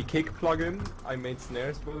Academy Kick plugin. I made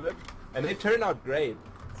snares with it, and they turned out great.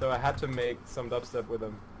 So I had to make some dubstep with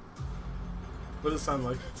them. What does it sound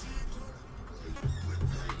like?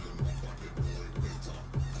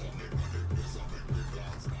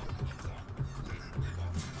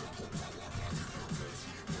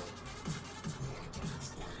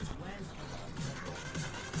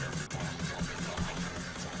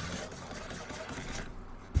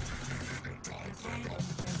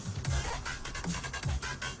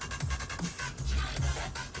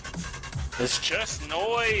 It's just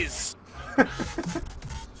noise.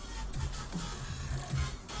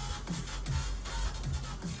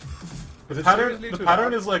 The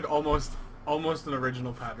pattern is like almost an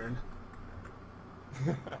original pattern.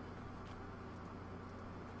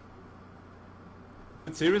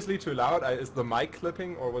 It's seriously too loud? Is the mic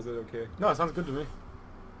clipping or was it okay? No, it sounds good to me.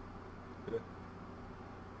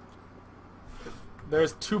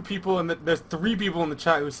 There's 2 people in the there's 3 people in the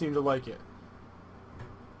chat who seem to like it.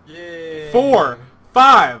 Yay! 4,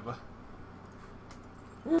 5.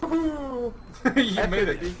 Woohoo! You made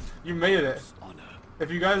it. You made it. If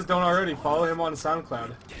you guys don't already, follow him on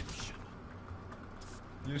SoundCloud.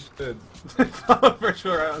 You should. Follow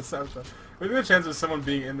Virtual Riot on SoundCloud. What are the chances of someone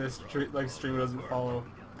being in this stream who doesn't follow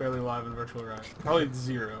Barely Live and Virtual Riot? Probably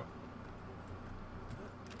 0.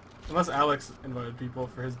 Unless Alex invited people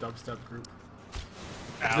for his dubstep group.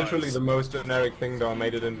 It's literally the most generic thing though. I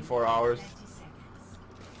made it in 4 hours.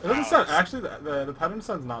 It doesn't sound, actually, the pattern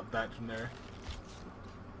sounds not that generic.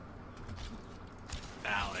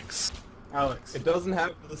 Alex. It doesn't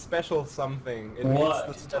have the special something. It needs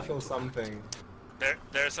the special something.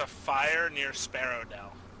 There's a fire near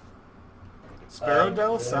Sparrowdell.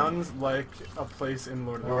 Sparrowdell sounds like a place in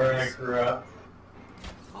Lord of the Rings. Where I grew up.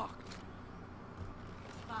 5,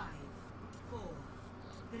 4,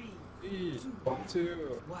 3,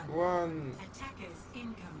 2, 1. attackers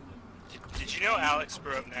incoming. Did you know Alex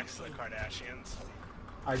grew up next to the Kardashians?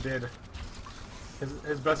 I did.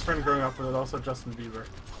 His best friend growing up with it, also Justin Bieber.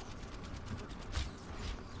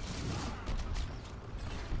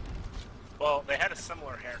 Well, they had a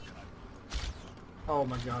similar haircut. Oh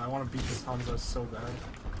my god, I want to beat this Hanzo so bad.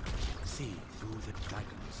 See through the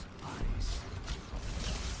dragon's eyes.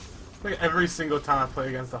 Like every single time I play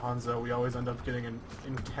against the Hanzo, we always end up getting in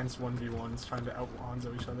intense 1v1s trying to out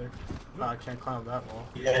Hanzo each other. I can't climb up that wall.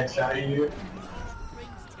 Yeah, shot you.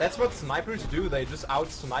 That's what snipers do. They just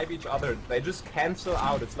out-snipe each other. They just cancel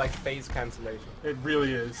out. It's like phase cancellation. It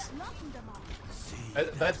really is.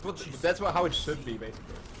 That's how it should be,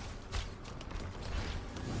 basically.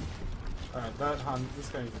 Alright, this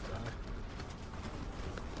guy needs to die.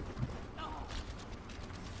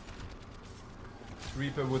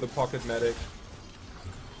 Reaper with a pocket medic.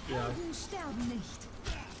 Yeah. Sterben nicht.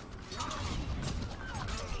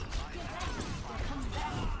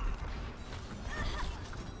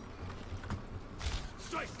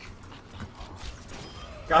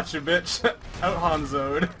 Gotcha, bitch. Out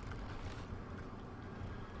Hanzo'd.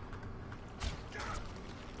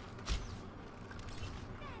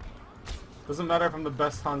 Doesn't matter if I'm the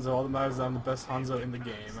best Hanzo, all that matters is I'm the best Hanzo in the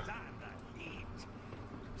game.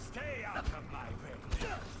 Stay out of my way.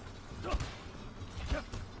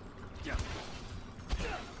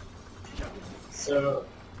 So,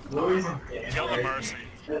 Louis Kill the Mercy.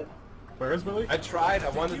 Where is Billy? I tried. I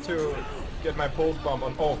wanted to get my pulse bomb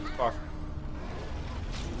on. Oh fuck!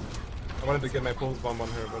 I wanted to get my pulse bomb on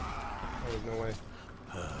her, but there was no way.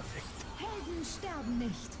 Helden sterben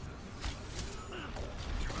nicht.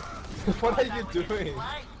 What are you doing?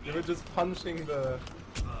 You were just punching the.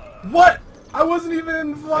 What? I wasn't even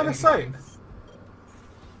in line of sight.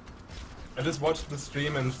 I just watched the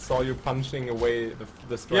stream and saw you punching away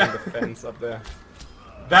destroying the fence up there.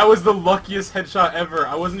 That was the luckiest headshot ever.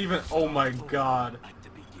 I wasn't even. Oh my god.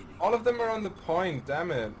 All of them are on the point. Damn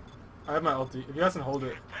it! I have my ulti. If you guys can hold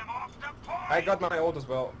it. I got my ult as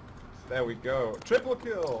well. There we go. Triple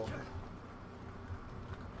kill.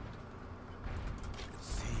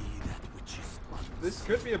 This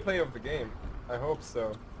could be a play of the game. I hope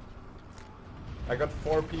so. I got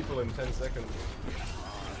 4 people in 10 seconds. It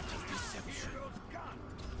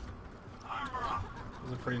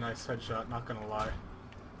was a pretty nice headshot, not gonna lie.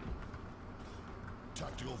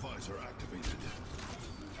 Tactical visor activated.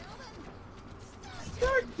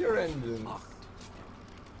 Start your engines.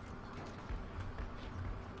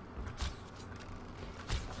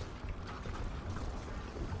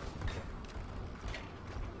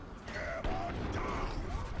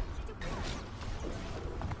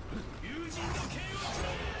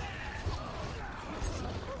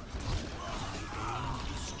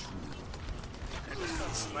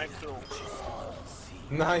 snipe kill.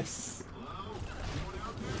 Nice.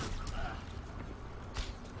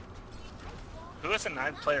 Who has a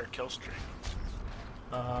 9-player kill streak?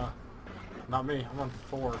 Not me. I'm on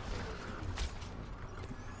 4.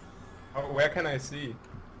 Oh, where can I see?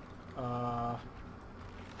 I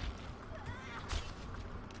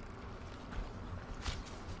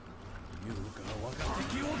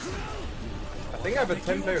think I have a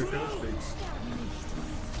 10-player kill streak.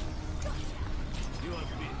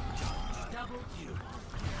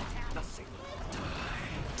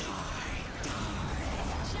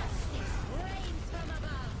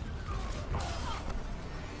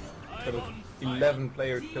 Got a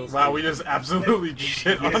 11-player kill streak. Wow, we just absolutely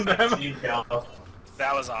shit on them.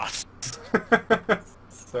 That was awesome.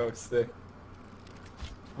 So sick.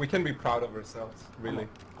 We can be proud of ourselves, really.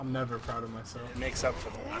 I'm never proud of myself. It makes up for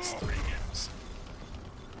the last 3 games.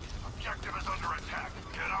 Objective is under attack.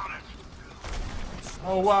 Get on it.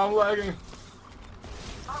 Oh wow, I'm lagging.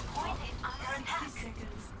 Our point is under 30 attack.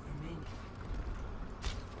 seconds remaining.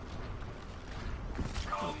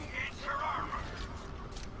 Strong needs your armor.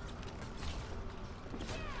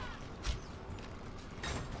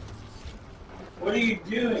 What are you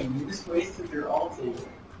doing? You just wasted your ulti.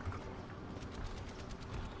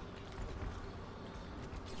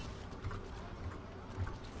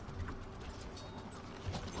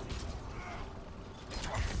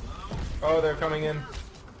 Oh, they're coming in.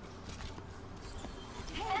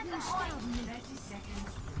 Helden sterben nicht. 30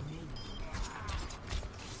 seconds remaining.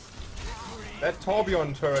 That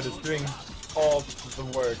Torbjorn turret is doing all the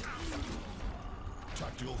work.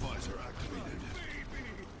 Tactical visor activated.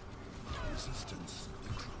 Resistance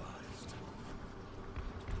neutralized.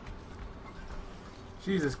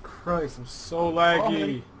 Jesus Christ, I'm so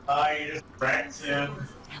laggy. You just wrecked him.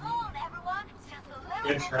 Come on, everyone. Just a little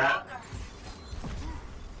Good more trap. longer.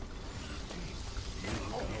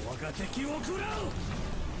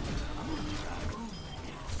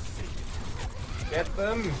 Get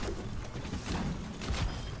them!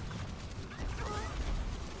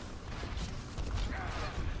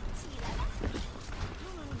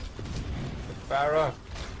 Farah.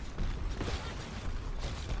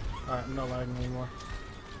 Alright, I'm not lagging anymore.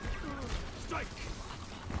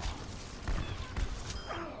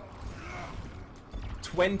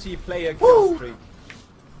 20-player kill streak.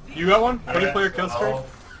 You got one? 20-player kill streak?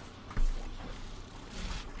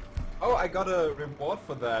 Oh, I got a reward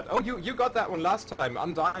for that. Oh, you got that one last time.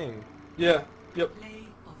 Undying. Yeah. Yep. Play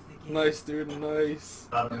of the game. Nice, dude. Nice.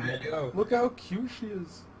 There you go. Look how cute she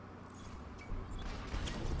is.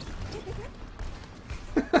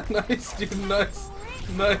 Nice, dude. Nice.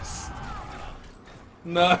 Nice.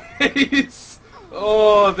 Nice.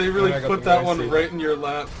 Oh, they really I got put the that one mercy. right in your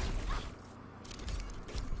lap.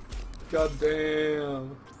 God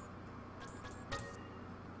damn.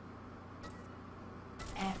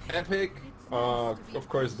 Epic. Of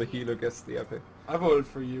course the healer gets the epic. I voted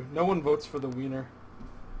for you. No one votes for the wiener.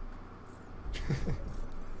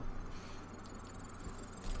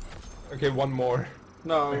 Okay, one more.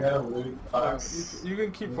 No. I got a loot box. You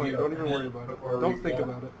can keep playing. Don't even worry about it. Before we Don't think go.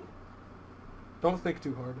 about it. Don't think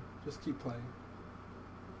too hard. Just keep playing.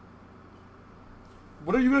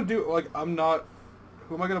 What are you gonna do? Like, I'm not...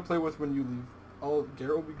 Who am I gonna play with when you leave?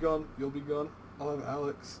 Garrett will be gone. You'll be gone. I'll have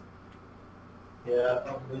Alex. Yeah,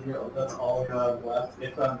 that's all I have left.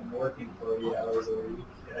 If I'm working 40 hours a week,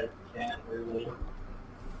 I can't really.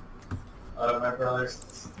 My brother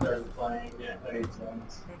started playing at 8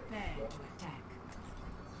 times. Prepare to attack.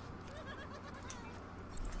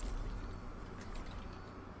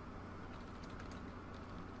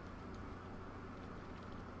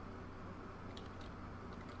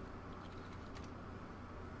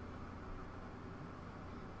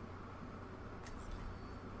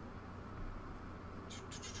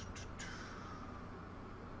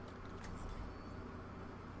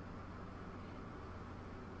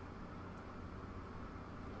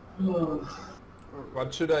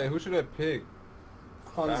 Who should I pick?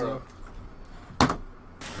 Hanzo.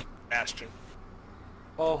 Bastion.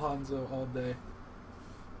 All Hanzo, all day.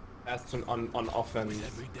 Aston on offense.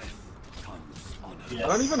 Every death comes on a Yes. I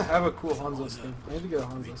don't even have a cool Hanzo skin. I need to get a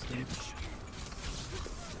Hanzo skin.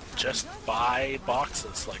 Just buy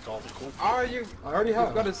boxes like all the cool people. Oh, you I already you've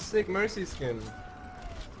have. got a sick Mercy skin.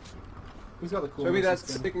 Who's got the cool Show me Mercy that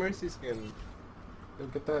skin? sick Mercy skin. Go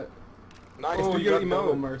get that. Nice, Oh, do you your got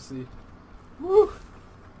double emote. Mercy. Woo!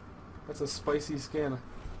 That's a spicy skin.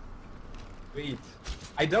 Sweet.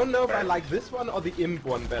 I don't know if I like this one or the imp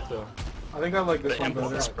one better. I think I like this The one emblem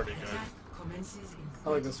better. is pretty good. Attack commences in I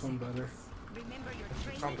like 30 this one seconds. better. Remember your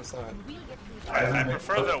training. Can't decide. We'll get through that. I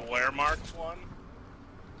prefer the wear marked one.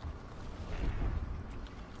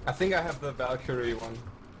 I think I have the Valkyrie one.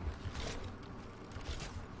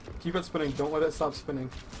 Keep it spinning. Don't let it stop spinning.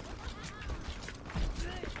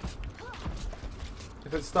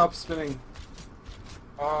 If it stops spinning,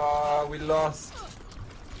 Ah, we lost.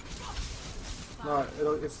 no,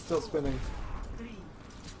 it's still spinning. 3,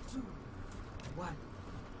 2, 1.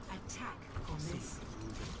 Attack commence.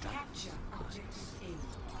 Capture objective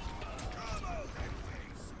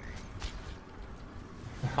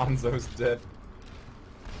A. Hanzo's dead.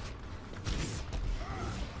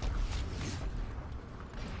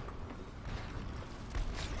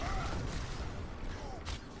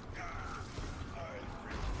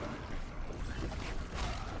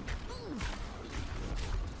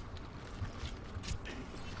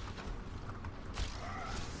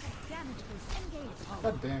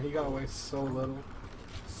 God damn, he got away so little.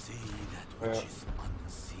 See that which Yeah. is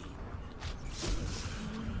unseen.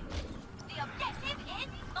 The objective is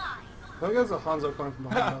mine. I think there's a Hanzo coming from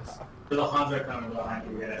behind us. There's a Hanzo coming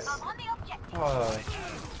behind you, yes. I'm on the objective.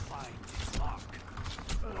 Find its mark.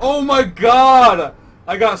 Oh my god!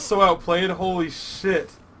 I got so outplayed, holy shit.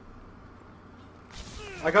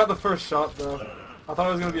 I got the first shot though. I thought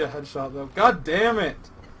it was gonna be a headshot though. God damn it!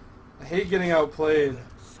 I hate getting outplayed.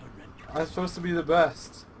 I'm supposed to be the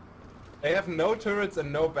best. They have no turrets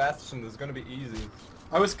and no bastion. This is gonna be easy.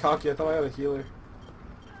 I was cocky, I thought I had a healer.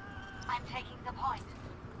 I'm taking the point.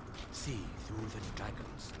 See through the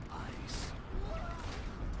dragon's eyes.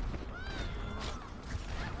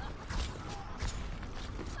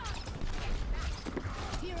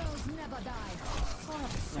 Heroes never die.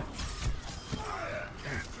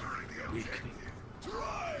 Weakening.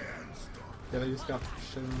 Yeah, they just got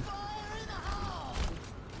shit in.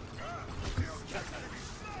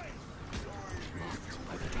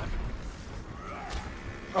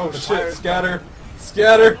 Oh The shit, fire's scatter!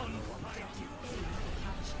 Scatter!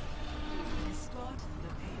 Escort the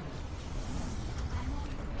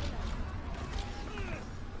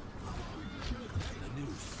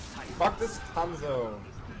payload. Fuck this Hanzo.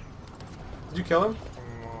 Did you kill him?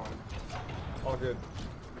 Come on. All good.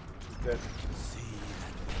 He's dead. See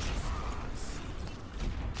that which is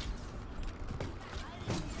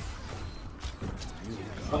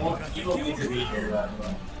unseen. You don't need to be here,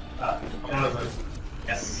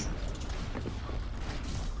 yes.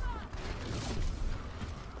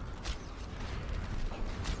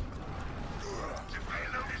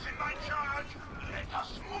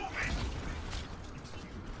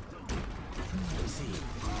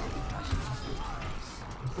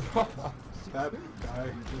 That guy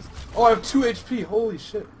just... Oh, I have 2 HP, holy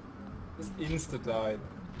shit. Just insta died.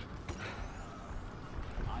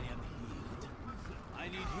 I am healed. I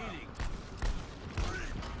need healing.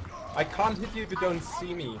 I can't hit you if you don't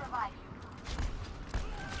see me.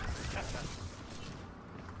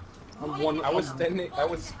 I'm one... I was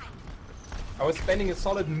spending a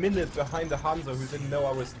solid minute behind the Hanzo who didn't know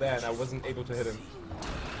I was there and I wasn't able to hit him.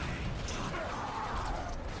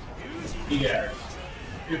 Yeah.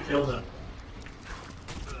 You killed him.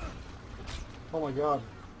 Oh my god.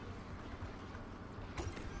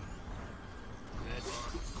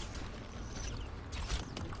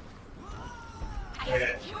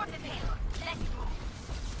 Okay.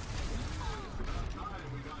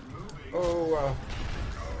 Oh,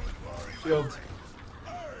 shield.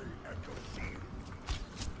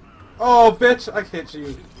 Oh, bitch! I hit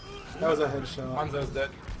you. That was a headshot. Hanzo's dead.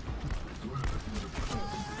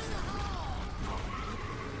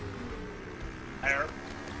 There.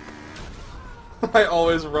 I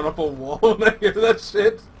always run up a wall when I hear that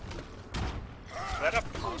shit. Is that a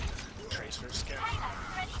punk tracer skin?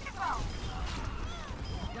 Ready to go.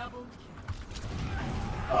 Double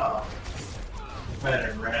kill.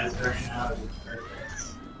 Better res right now would be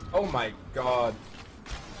perfect. Oh my god.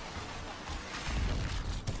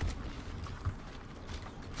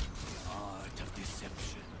 Art of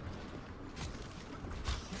deception.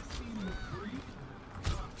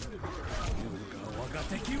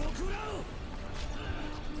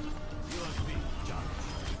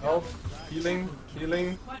 Health, healing,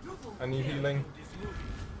 healing. I need healing.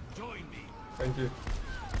 Join me. Thank you.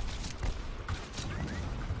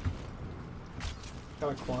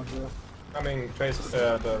 Got a quadra. Coming, Trace,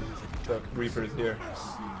 the Reaper is here.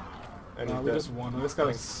 And Nah, he's we dead. just won. We just got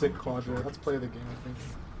a sick quadra. Let's play the game, I think.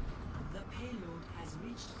 The payload has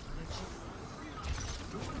reached the chip.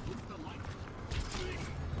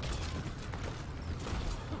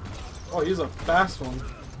 Oh, he's a fast one.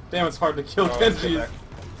 Damn, it's hard to kill Oh, Genji. back.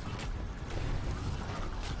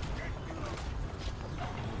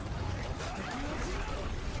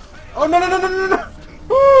 Oh no no no no no no!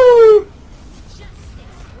 Woo!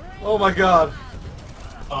 Oh my god.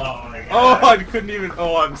 Oh my god. Oh, I couldn't even.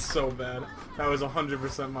 Oh, I'm so bad. That was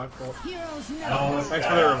 100% my fault. Heroes I never almost Thanks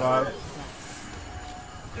got for the out. revive.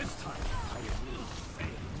 This time, I will fail.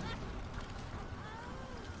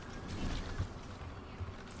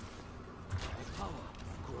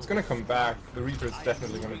 It's gonna come back. The Reaper's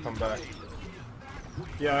definitely gonna come back.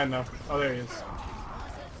 Yeah, I know. Oh, there he is.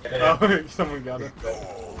 Yeah. Oh, someone got it.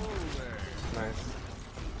 Nice.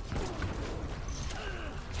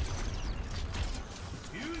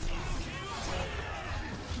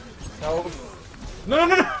 Help. No,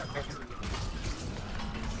 no, no!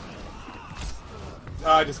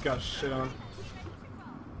 Ah, I just got shit on.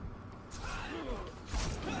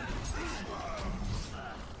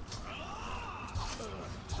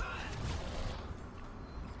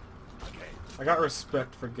 I got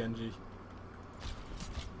respect for Genji.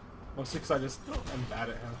 Mostly because I just am bad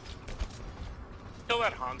at him. Kill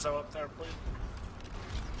that Hanzo up there, please.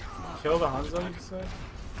 Kill the Hanzo, you say?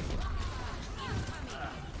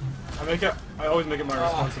 I always make it my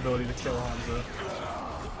responsibility to kill Hanzo.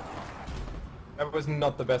 That was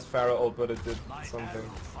not the best Pharah ult, but it did something.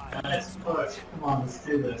 Guys, push. Come on, let's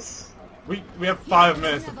do this. We have 5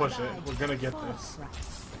 minutes to push it. We're gonna get this.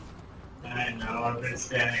 I know, I've been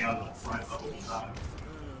standing on the front the whole time.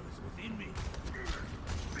 Within me.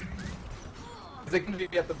 They can be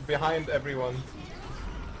at the behind everyone.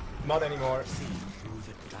 Not anymore.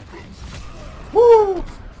 Woo!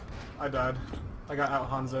 I died. I got out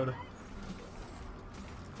Hanzo'd.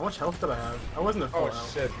 How much health did I have? I wasn't at full Oh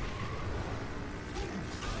health. shit.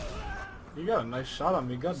 You got a nice shot on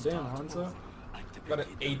me. God damn, Hanzo. Got an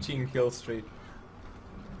 18 kill streak.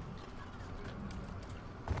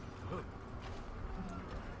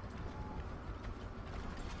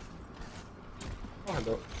 Oh,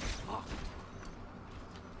 hello.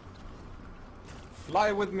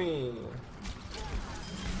 Fly with me!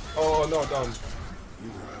 Oh no, don't.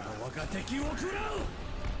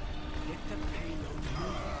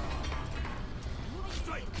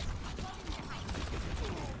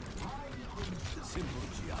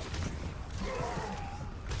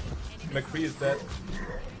 McCree is dead.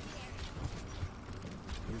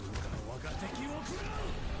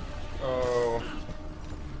 Oh.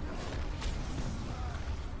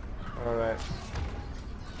 Alright.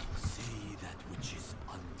 See that which is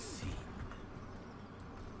unseen.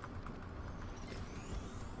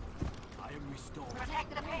 I am restored. Protect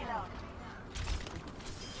the payload.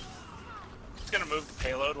 It's gonna move the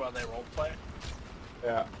payload while they roleplay.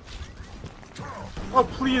 Yeah. Oh,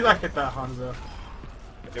 please, I hit that Hanzo.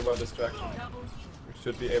 Give out distraction. We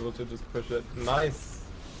should be able to just push it. Nice!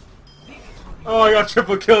 Oh, I got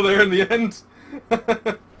triple kill there in the end. I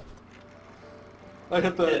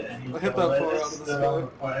hit that far out of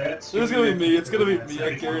the sky. It was gonna be me. It's gonna be me.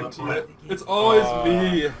 I guarantee it. It's always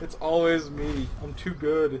me. It's always me. I'm too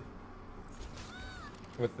good.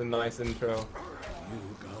 With the nice intro.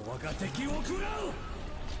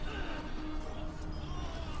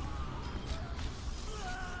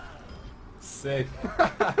 Sick.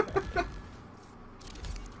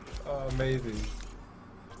 Oh, amazing.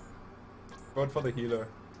 Vote for the healer.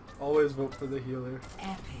 Always vote for the healer.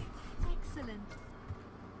 Epic. Excellent.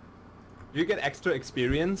 You get extra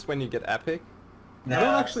experience when you get epic. I don't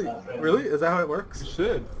actually. Really? Is that how it works? You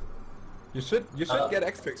should. You should get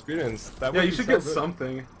extra experience. That Yeah, would you be should so get good.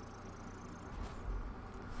 something.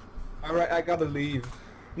 Alright, I gotta leave.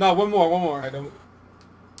 No, one more. I don't.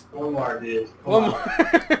 One more, dude. One more.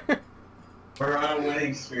 We're on a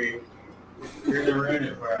winning streak. You're gonna ruin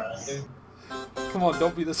it for us. Come on,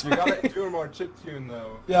 don't be this You gotta do more chiptune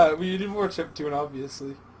though. Yeah, we need more chiptune,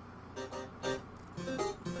 obviously.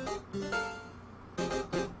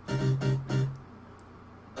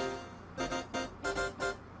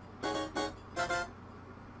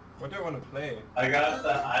 What do I want to play? I got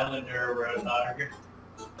the Islander Roadhog.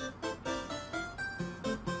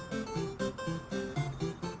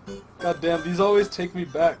 God damn, these always take me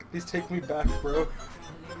back. These take me back, bro.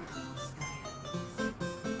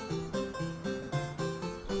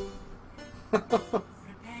 Prepare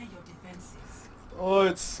your defenses. Oh,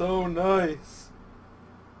 it's so nice.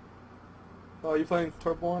 Oh, you playing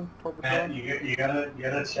Torbjorn? Man, you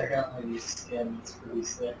gotta check out my new skin. It's pretty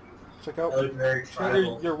sick. Check out. I look very Check out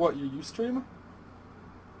tribal. your what? Your Ustream?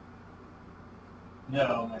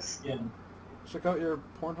 No, my skin. Check out your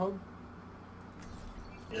Pornhub.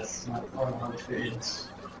 Yes, my Pornhub feeds.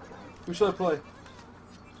 Who should I play?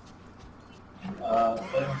 Play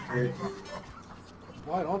with Creed.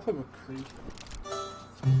 Why? I don't want to play McCree.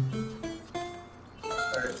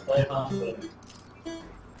 Or play Humphrey.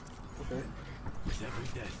 Okay. With every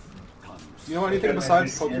death comes Do you know anything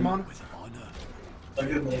besides Pokemon? with honor.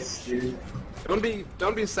 Look at this, dude.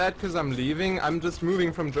 Don't be sad because I'm leaving. I'm just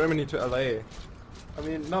moving from Germany to LA, I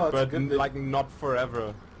mean, no, it's a but good thing. like not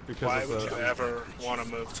forever because Why of would the you ever want to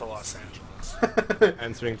move to Los Angeles?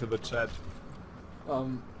 answering to the chat.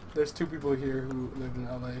 There's 2 people here who live in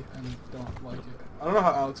LA and don't like it. I don't know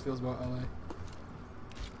how Alex feels about LA.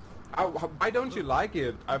 Why don't you like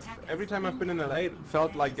it? Every time I've been in LA, it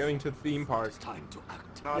felt like going to a theme park. Time to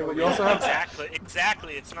act. Not Yeah, a but you real- also have-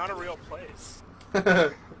 exactly. It's not a real place.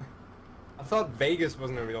 I thought Vegas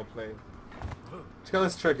wasn't a real place. Check out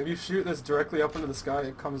this trick. If you shoot this directly up into the sky,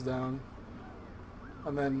 it comes down.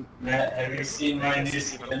 And then... Matt, have you seen my new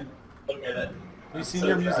skin? Look at it. Have you I'm seen so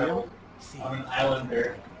your museum? proud. I'm an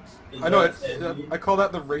islander. Is I know, that it's... it? I call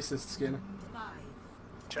that the racist skin. 5,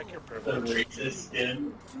 Check your The privilege. racist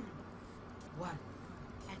skin. 1.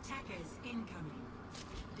 Attackers incoming.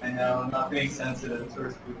 I know, not being sensitive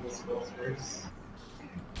towards people's cultures.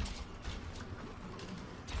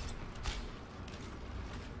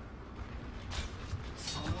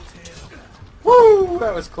 Woo!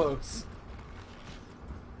 That was close.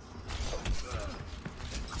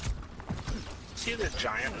 See the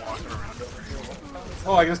giant walking around over here?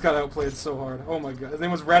 Oh, I just got outplayed so hard. Oh my god. His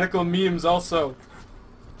name was Radical Memes also.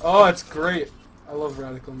 Oh, it's great. I love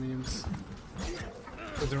Radical Memes.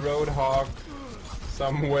 There's a Roadhog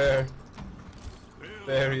somewhere.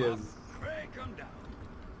 There he is.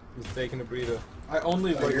 He's taking a breather. I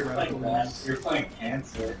only Oh, like you're Radical playing that. Memes. You're playing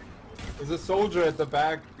Cancer. There's a soldier at the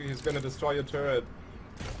back. He's gonna destroy your turret.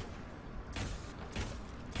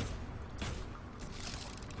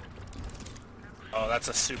 Oh, that's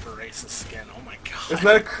a super racist skin. Oh my god. Isn't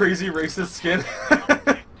that a crazy racist skin?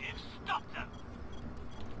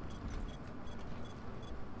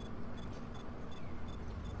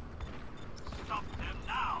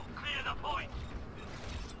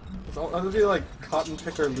 That would be like Cotton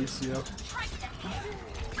Picker Lucio.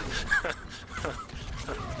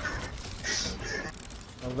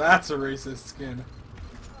 Oh, that's a racist skin.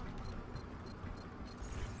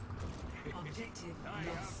 Objective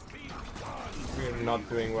lost. We're not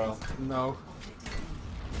doing well. No.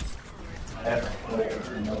 I haven't played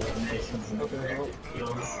in eliminations in Okay, very well.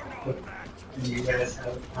 kills. And you guys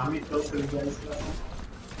have, how many kills have you guys got?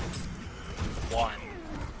 1.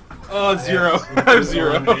 Oh, 0. I have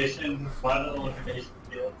 0. Elimination, 1 elimination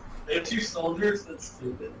kill. They have 2 soldiers, that's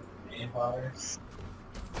stupid. Main botters.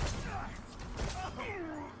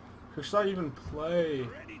 Who should I even play?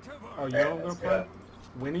 Oh, you know what I'm gonna play?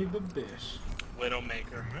 Winnie the Bish.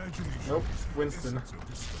 Widowmaker. Nope, Winston.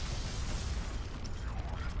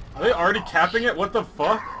 Are they already capping it? What the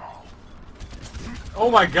fuck? Oh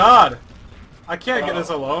my god! I can't get this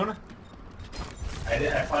alone. I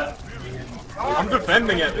thought we didn't. I'm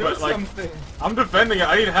defending it, Do but like, something. I'm defending it.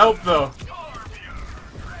 I need help though.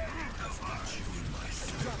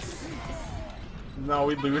 No,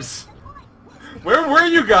 we lose. Where were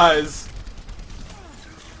you guys?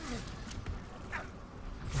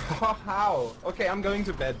 How? Okay, I'm going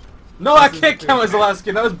to bed. No, I can't count as the last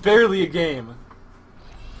game. That was barely a game.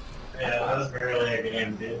 Yeah, that was barely a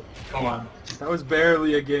game, dude. Come on. That was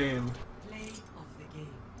barely a game. Play of the game.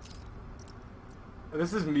 And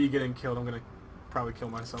this is me getting killed. I'm gonna probably kill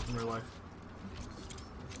myself in real life.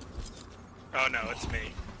 Oh no, it's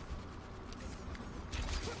me.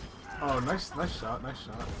 Oh, nice shot, nice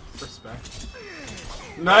shot. Respect.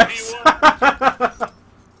 Nice.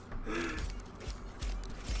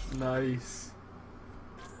 Nice.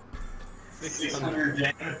 600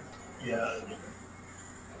 damage. Yeah.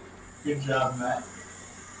 Good job, Matt.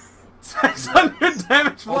 600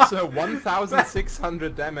 damage. Also,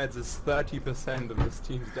 1,600 damage is 30% of this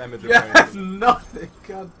team's damage. Yeah, that's apparently. nothing.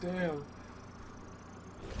 God damn.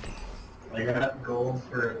 I got gold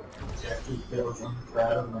for objective kills. I'm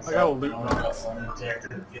proud of myself. I got a loot I only got box. 1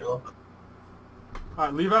 objective kill.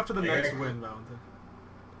 Alright, leave after the Yeah. next win, Valentin.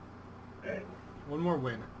 Okay. One more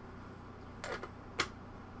win.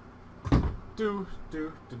 Do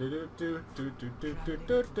do do do do do do do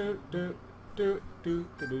do do do do do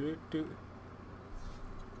do do do.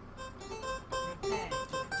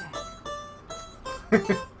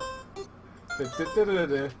 Prepare to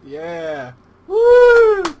attack. Yeah.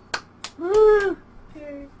 Woo! Woo!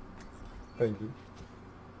 Thank you.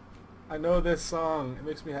 I know this song. It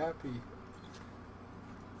makes me happy.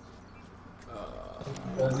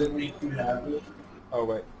 Does it make you happy? Oh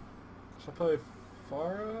wait. Should I play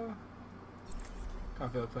Farah? I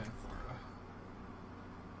feel like playing Farah.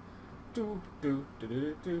 Do do do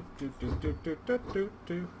do do do do do do do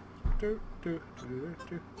do do do do do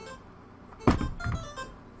do.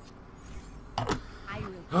 I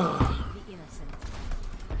will protect the innocent.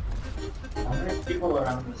 How many people are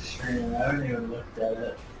on the stream? I haven't even looked at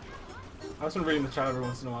it. I've just been reading the chat every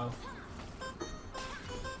once in a while.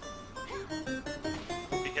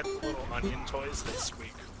 If you hit the little onion toys, they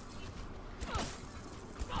squeak.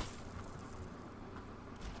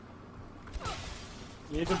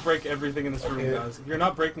 You need to break everything in this room, Okay. guys. If you're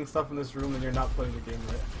not breaking stuff in this room, then you're not playing the game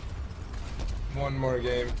right. One more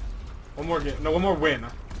game. One more game. No, one more win.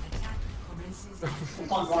 Attack commences.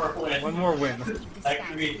 One more win. One more win. That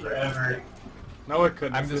could be forever. No, it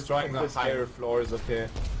couldn't. I'm It's destroying the this game. higher floors of here.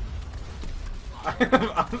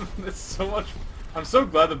 It's so much. I'm so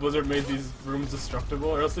glad that Blizzard made these rooms destructible,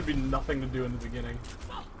 or else there'd be nothing to do in the beginning.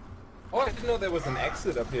 Oh, I didn't know there was an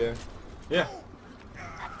exit up here. Yeah.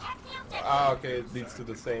 Ah, okay, it leads to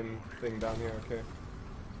the same thing down here, okay.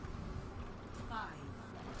 5,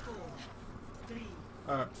 4, 3.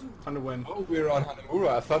 Alright, time to win. Oh, we're on Hanamura.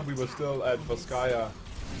 I thought we were still at Voskaya.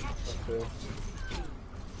 Okay.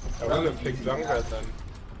 I would have picked Junkrat then.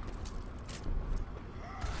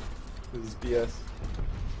 This is BS.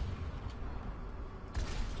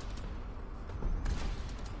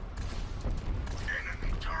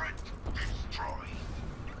 Enemy turret destroyed.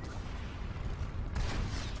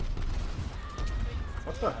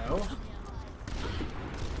 What the hell?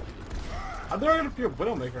 How'd there gonna be a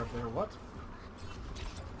Widowmaker up there? What?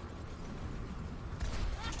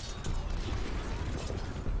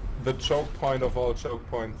 The choke point of all choke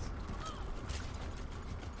points.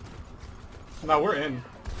 No, we're in.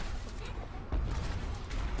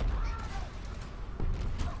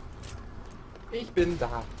 Ich bin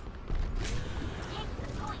da.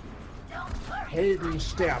 Helden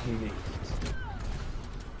sterben nicht.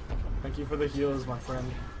 Thank you for the heals, my friend.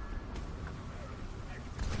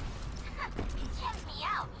 Check me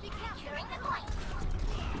out. Securing the point.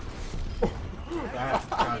 That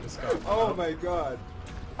guy just got. Oh my god.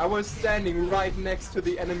 I was standing right next to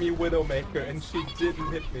the enemy Widowmaker and she didn't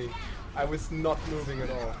hit me. I was not moving at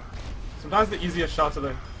all. Sometimes the easiest shots are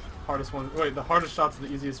the hardest ones. Wait, the hardest shots are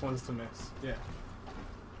the easiest ones to miss. Yeah.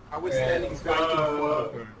 I was Okay, standing let's right in front go.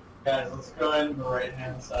 of her. Guys, let's go in the right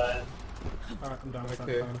hand side. Alright, I'm done with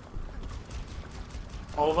Okay. that plan.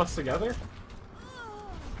 All of us together?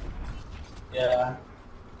 Yeah.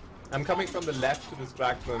 I'm coming from the left to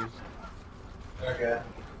distract them. Okay.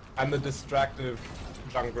 I'm the distractive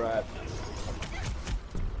Junkrat.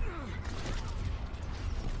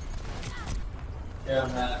 Yeah,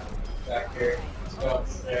 Matt. Back here. Let's go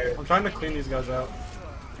upstairs. I'm trying to clean these guys out.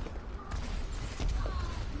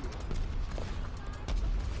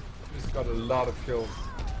 Just got a lot of kills.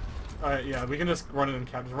 Alright, yeah, we can just run it and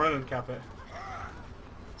cap. Just run it and cap it.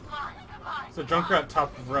 Come on, come on. So Junkrat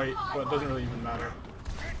top right, but it doesn't really even matter.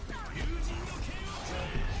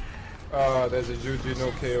 Oh, there's a Yuji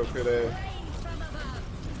no KO there.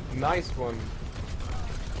 Nice one.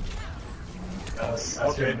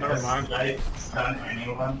 Okay, never mind. Stun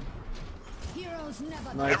anyone. Heroes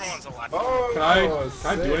never Nice. Everyone's alive. Oh, Can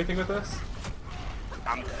I do sick. anything with this?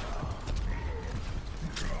 I'm dead.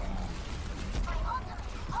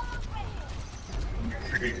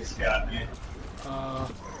 You just got me.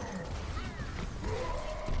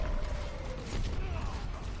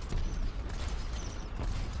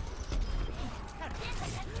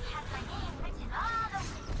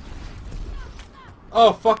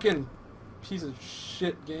 Oh, fucking piece of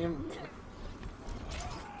shit game.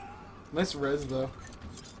 Nice res though.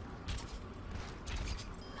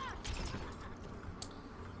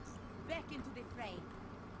 back into the fray.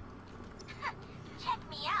 Check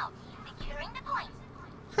me out. Securing the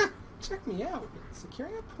point. Check me out.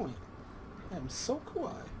 Securing a point. I'm so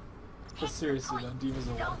kawaii. But seriously though, Diva's a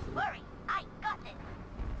Don't waifu. worry. I got this.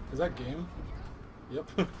 Is that game? Yep.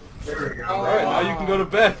 There we go. Alright, now you can go to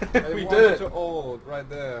bed. I We wanted did it. to old right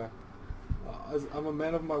there. I'm a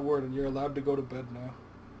man of my word and you're allowed to go to bed now.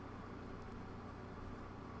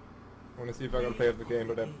 I want to see if I can play of the game,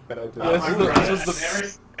 but I bet I did. Yeah, this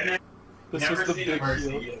was the- This was the big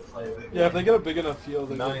heal. Yeah, if they get a big enough heal,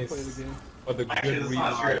 they can Nice. play the game. Or the Actually, good it's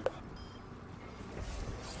not hard.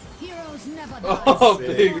 reason. Heroes never die. Oh, Sick.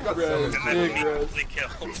 big We got res, some And then big res. immediately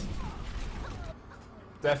killed.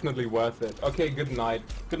 Definitely worth it. Okay, good night.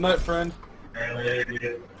 Good night, friend.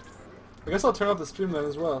 Earlier, I guess I'll turn off the stream then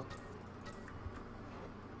as well.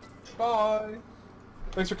 Bye.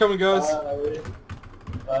 Thanks for coming, guys. Bye.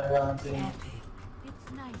 Bye, Valentine. Epic.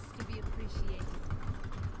 It's nice to be appreciated.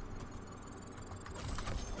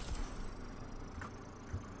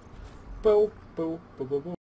 Bo, bo, bo, bo, bo.